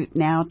Institute,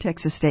 now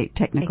Texas State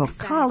Technical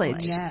College.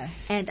 Yes.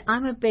 And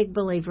I'm a big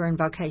believer in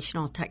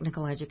vocational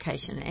technical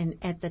education. And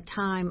at the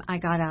time I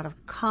got out of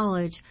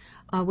college,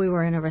 we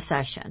were in a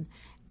recession.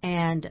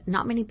 And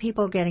not many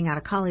people getting out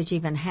of college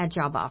even had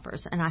job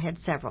offers, and I had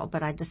several.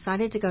 But I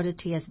decided to go to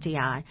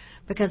TSTI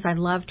because I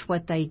loved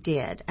what they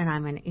did, and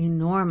I'm an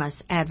enormous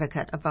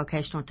advocate of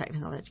vocational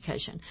technical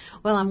education.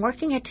 Well, I'm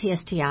working at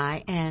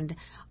TSTI, and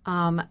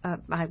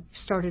I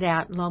started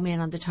out low man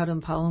on the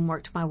totem pole and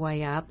worked my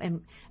way up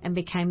and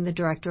became the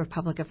director of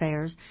public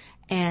affairs.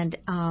 And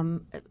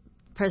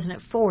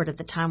President Ford at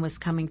the time was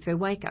coming through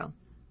Waco.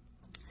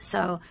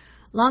 So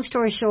long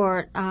story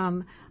short,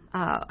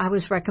 I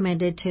was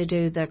recommended to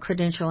do the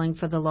credentialing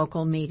for the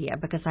local media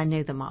because I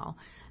knew them all.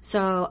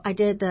 So I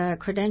did the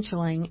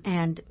credentialing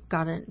and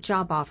got a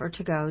job offer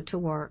to go to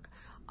work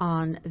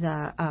on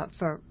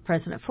for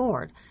President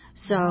Ford.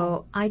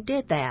 So I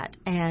did that,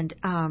 and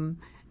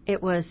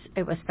it was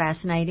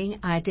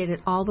fascinating. I did it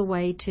all the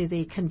way to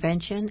the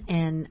convention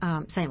in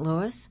St.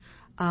 Louis,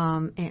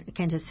 in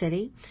Kansas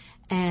City,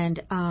 and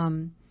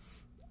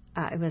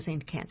it was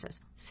in Kansas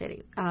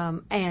City,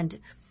 and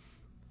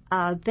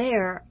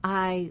there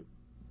I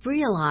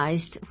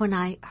realized when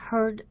I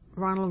heard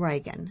Ronald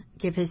Reagan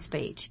give his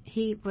speech,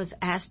 he was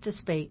asked to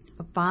speak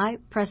by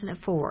President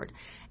Ford,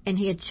 and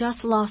he had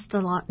just lost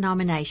the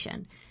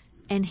nomination.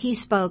 And he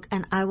spoke,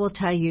 and I will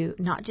tell you,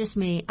 not just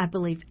me, I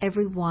believe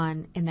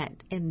everyone in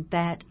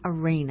that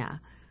arena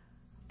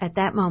at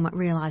that moment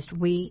realized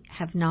we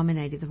have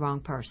nominated the wrong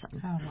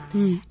person. Oh,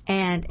 wow.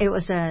 And it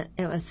was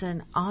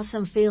an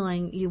awesome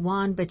feeling. You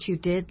won, but you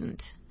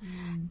didn't.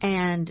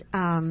 And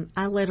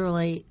I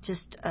literally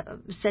just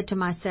said to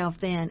myself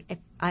then, if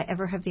I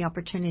ever have the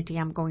opportunity,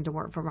 I'm going to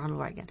work for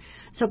Ronald Reagan.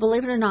 So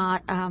believe it or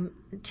not,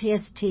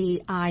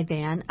 TSTI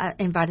then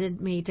invited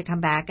me to come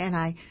back, and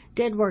I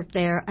did work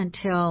there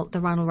until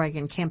the Ronald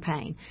Reagan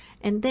campaign.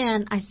 And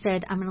then I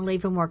said, I'm going to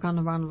leave and work on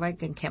the Ronald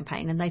Reagan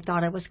campaign. And they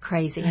thought I was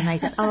crazy. And they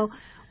said,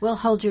 we'll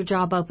hold your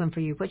job open for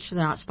you, which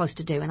they're not supposed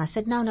to do. And I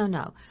said,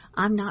 no.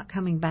 I'm not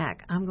coming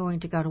back. I'm going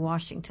to go to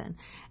Washington.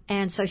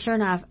 And so sure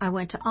enough, I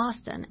went to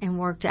Austin and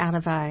worked out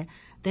of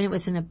then it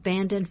was an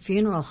abandoned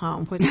funeral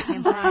home where the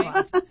campaign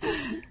was.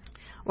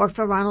 Worked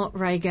for Ronald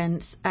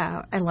Reagan's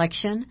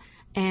election,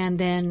 and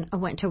then I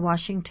went to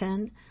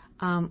Washington,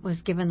 was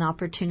given the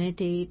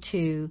opportunity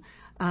to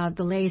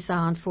the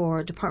liaison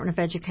for Department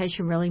of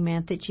Education really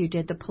meant that you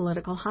did the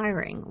political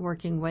hiring,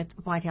 working with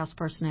White House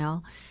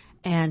personnel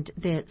and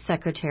the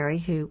secretary,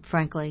 who,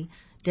 frankly,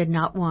 did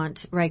not want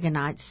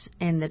Reaganites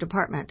in the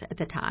department at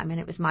the time, and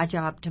it was my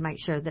job to make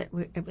sure that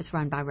it was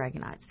run by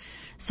Reaganites.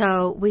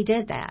 So we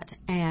did that,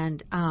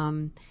 and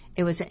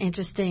it was an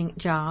interesting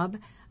job.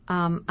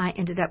 I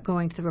ended up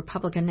going to the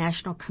Republican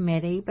National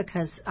Committee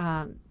because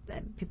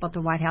people at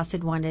the White House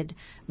had wanted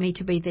me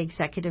to be the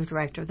executive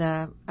director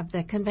of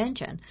the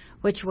convention,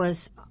 which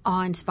was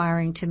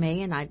awe-inspiring to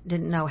me, and I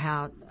didn't know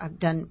how. I've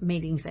done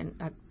meetings and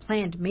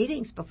planned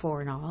meetings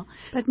before and all.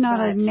 But not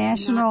a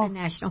national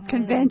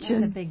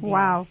convention. That's a big deal.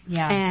 Wow.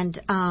 Yeah.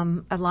 And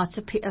lots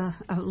of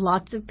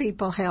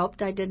people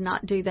helped. I did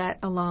not do that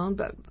alone,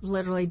 but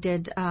literally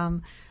did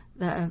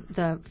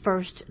the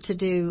first to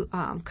do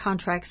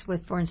contracts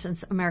with, for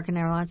instance, American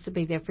Airlines to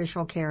be the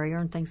official carrier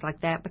and things like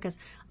that, because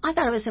I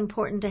thought it was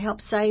important to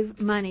help save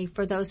money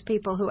for those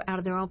people who, out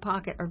of their own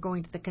pocket, are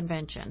going to the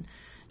convention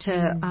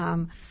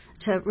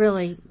to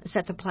really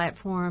set the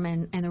platform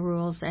and the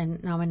rules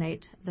and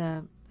nominate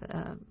the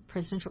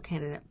presidential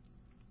candidate.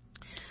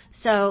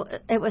 So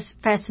it was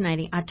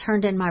fascinating. I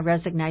turned in my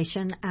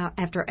resignation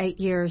after 8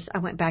 years. I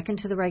went back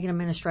into the Reagan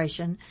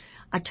administration.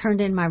 I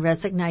turned in my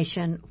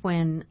resignation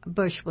when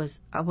Bush was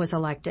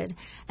elected,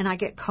 and I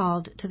get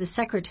called to the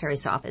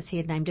secretary's office. He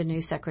had named a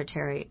new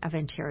secretary of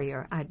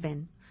Interior. I'd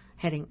been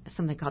heading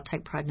something called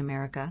Take Pride in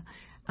America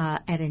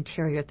at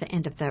Interior at the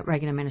end of the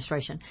Reagan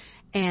administration.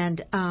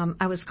 And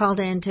I was called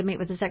in to meet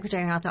with the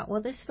secretary, and I thought,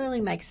 well, this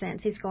really makes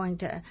sense. He's going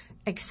to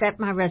accept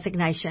my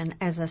resignation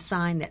as a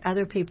sign that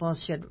other people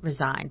should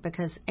resign,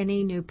 because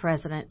any new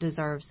president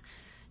deserves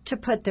to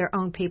put their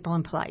own people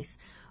in place.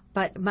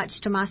 But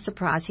much to my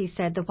surprise, he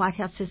said, the White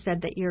House has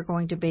said that you're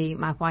going to be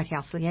my White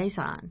House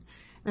liaison.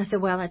 And I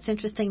said, well, that's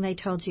interesting they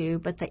told you,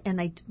 but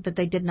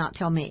they did not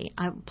tell me.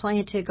 I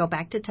plan to go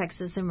back to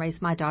Texas and raise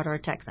my daughter a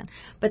Texan.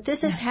 But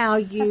this is how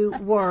you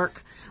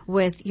work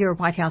with your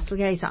White House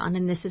liaison,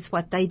 and this is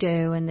what they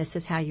do, and this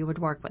is how you would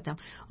work with them.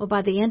 Well,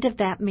 by the end of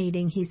that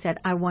meeting, he said,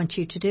 I want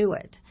you to do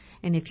it.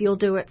 And if you'll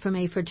do it for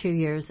me for 2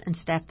 years and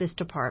staff this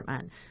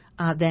department,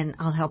 then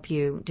I'll help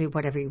you do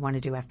whatever you want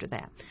to do after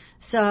that.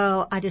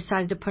 So I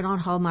decided to put on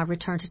hold my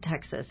return to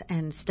Texas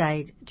and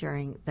stayed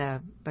during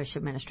the Bush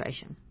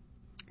administration.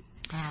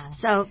 Wow.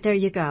 So there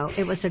you go.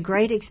 It was a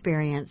great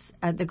experience.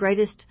 The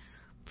greatest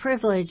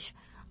privilege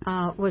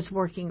was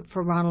working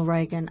for Ronald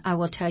Reagan. I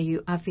will tell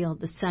you, I feel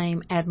the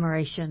same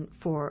admiration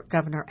for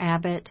Governor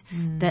Abbott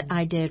that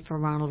I did for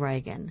Ronald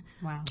Reagan.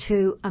 Wow.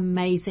 Two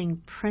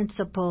amazing,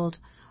 principled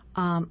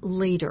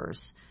leaders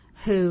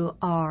who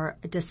are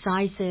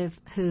decisive,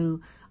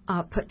 who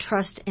put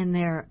trust in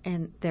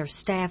their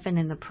staff and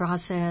in the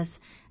process.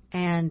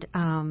 And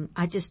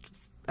I just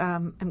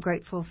am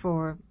grateful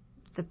for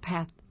the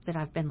path that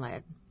I've been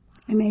led.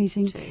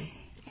 Amazing. To.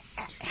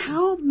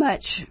 How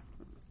much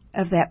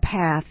of that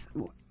path,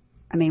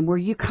 I mean, were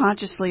you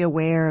consciously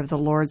aware of the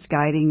Lord's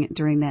guiding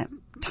during that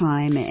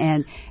time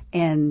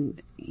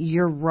and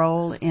your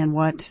role in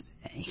what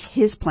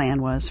His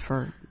plan was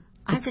for?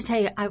 I have to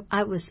tell you,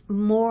 I was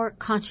more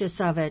conscious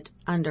of it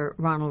under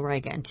Ronald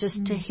Reagan.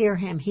 Just to hear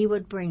him, he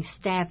would bring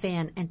staff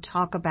in and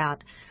talk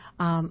about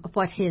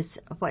what his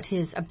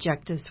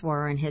objectives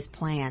were and his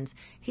plans.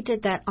 He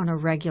did that on a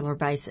regular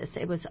basis.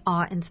 It was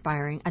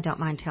awe-inspiring, I don't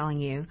mind telling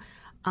you.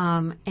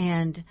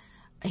 And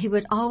he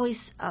would always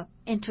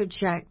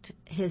interject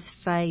his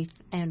faith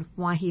and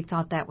why he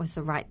thought that was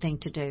the right thing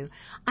to do.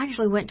 I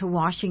actually went to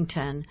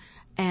Washington,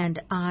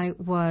 and I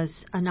was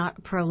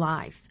not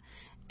pro-life.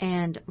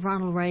 And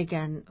Ronald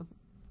Reagan,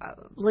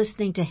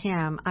 listening to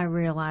him, I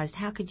realized,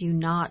 how could you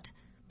not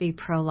be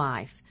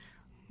pro-life?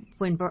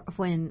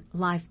 When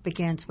life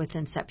begins with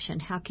inception,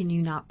 how can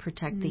you not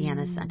protect the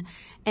innocent?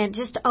 And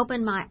just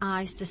opened my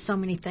eyes to so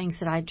many things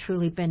that I'd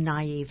truly been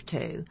naive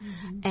to.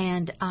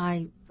 And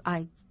I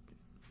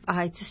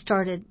just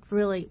started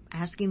really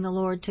asking the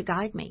Lord to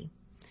guide me.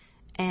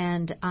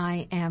 And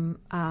I am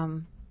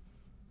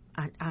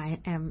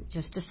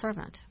just a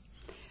servant.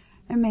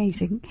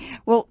 Amazing.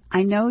 Well,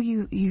 I know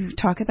you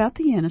talk about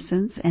the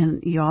innocence,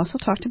 and you also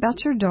talked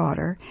about your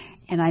daughter.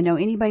 And I know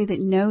anybody that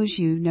knows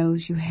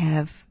you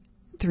have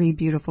 3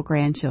 beautiful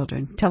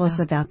grandchildren. Tell us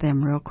about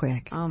them real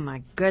quick. Oh,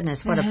 my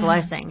goodness, what a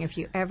blessing. If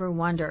you ever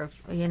wonder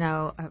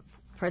if,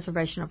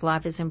 preservation of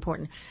life is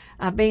important.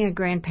 Being a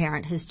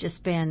grandparent has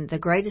just been the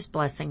greatest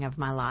blessing of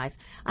my life.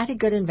 I had a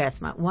good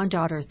investment. 1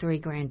 daughter, 3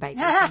 grandbabies.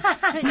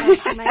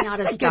 I may not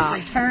have stopped.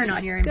 Good return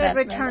on your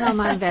investment. Good return on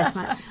my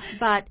investment.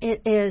 But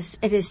it is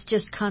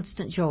just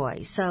constant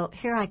joy. So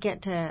here I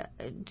get to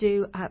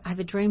I have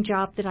a dream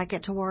job that I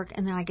get to work,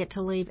 and then I get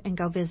to leave and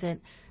go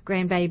visit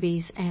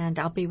grandbabies, and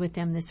I'll be with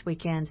them this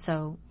weekend.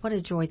 So what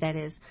a joy that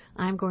is.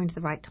 I'm going to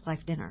the Right to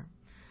Life dinner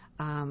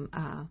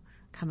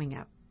coming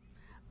up.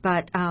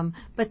 But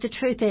the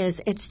truth is,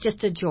 it's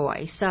just a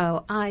joy.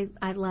 So I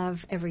love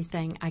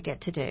everything I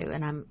get to do,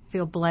 and I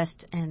feel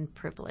blessed and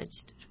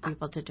privileged to be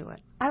able to do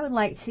it. I would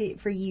like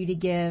for you to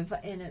give,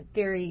 in a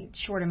very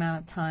short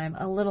amount of time,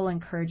 a little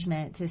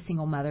encouragement to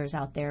single mothers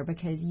out there,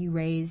 because you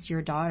raised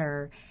your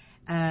daughter.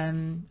 I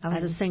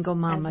was a single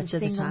mom much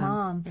of the time.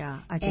 Mom. Yeah,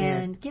 I did.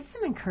 And give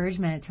some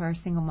encouragement to our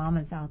single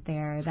mamas out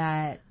there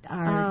that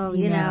are,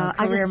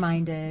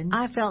 career-minded.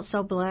 I felt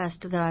so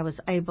blessed that I was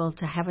able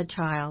to have a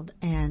child,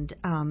 and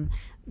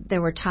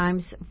there were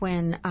times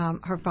when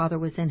her father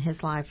was in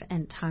his life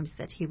and times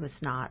that he was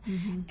not.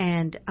 Mm-hmm.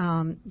 And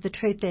the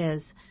truth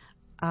is,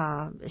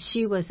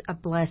 she was a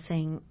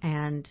blessing,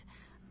 and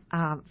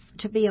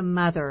to be a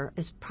mother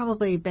has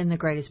probably been the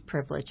greatest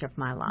privilege of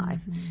my life.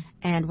 Mm-hmm.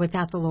 And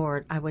without the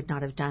Lord, I would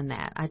not have done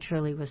that. I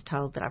truly was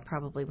told that I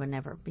probably would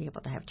never be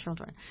able to have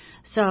children.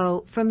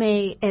 So for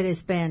me, it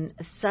has been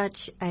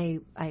such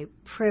a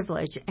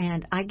privilege,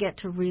 and I get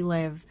to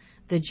relive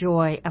the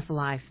joy of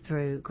life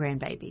through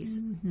grandbabies.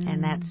 Mm-hmm.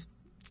 And that's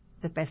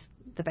the best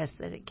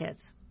that it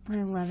gets. I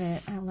love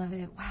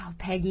it. Wow,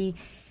 Peggy.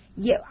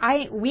 Yeah,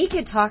 we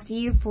could talk to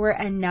you for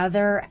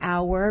another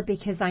hour,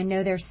 because I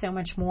know there's so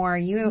much more.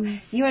 You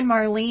and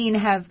Marlene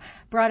have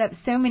brought up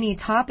so many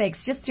topics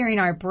just during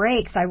our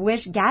breaks. I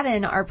wish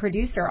Gavin, our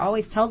producer,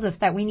 always tells us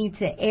that we need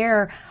to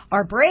air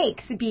our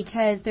breaks,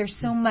 because there's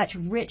so much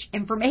rich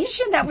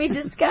information that we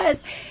discuss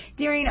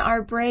during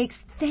our breaks.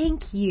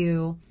 Thank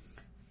you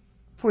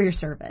for your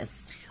service.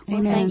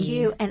 Well, thank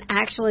you. And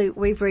actually,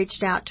 we've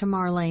reached out to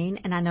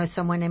Marlene, and I know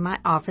someone in my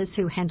office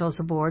who handles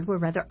a board. We're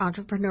rather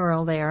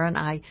entrepreneurial there,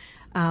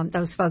 and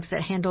those folks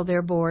that handle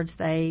their boards,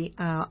 they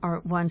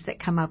are ones that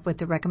come up with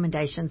the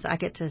recommendations. I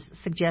get to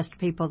suggest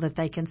people that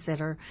they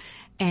consider,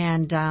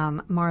 and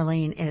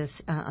Marlene is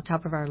on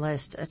top of our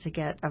list to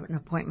get an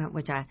appointment,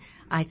 which I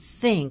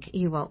think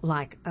you will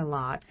like a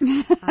lot.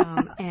 And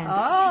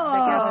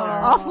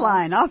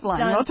offline.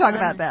 We'll talk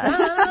about that.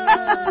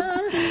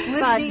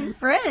 Living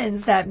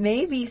friends, that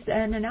may be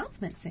an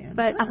announcement soon.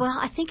 But well,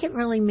 I think it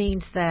really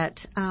means that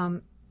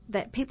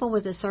that people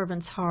with a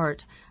servant's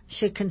heart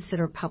should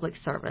consider public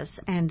service,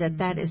 and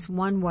that is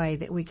one way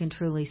that we can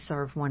truly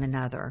serve one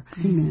another.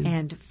 Amen.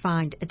 And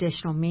find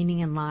additional meaning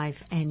in life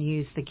and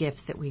use the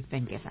gifts that we've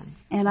been given.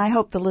 And I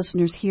hope the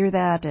listeners hear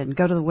that and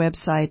go to the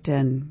website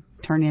and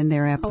turn in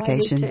their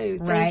application. I do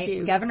too. Thank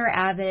you. Governor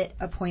Abbott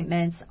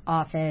Appointments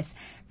Office.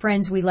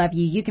 Friends, we love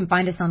you. You can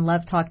find us on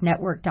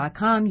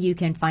lovetalknetwork.com. You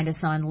can find us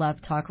on Love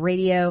Talk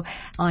Radio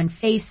on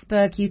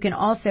Facebook. You can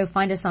also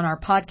find us on our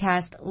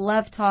podcast,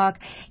 Love Talk.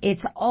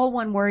 It's all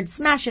one word.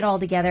 Smash it all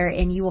together,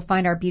 and you will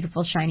find our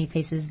beautiful, shiny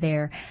faces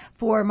there.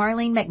 For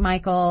Marlene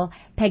McMichael,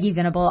 Peggy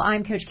Venable,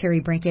 I'm Coach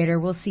Kerri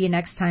Brinkoeter. We'll see you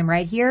next time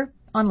right here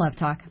on Love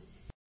Talk.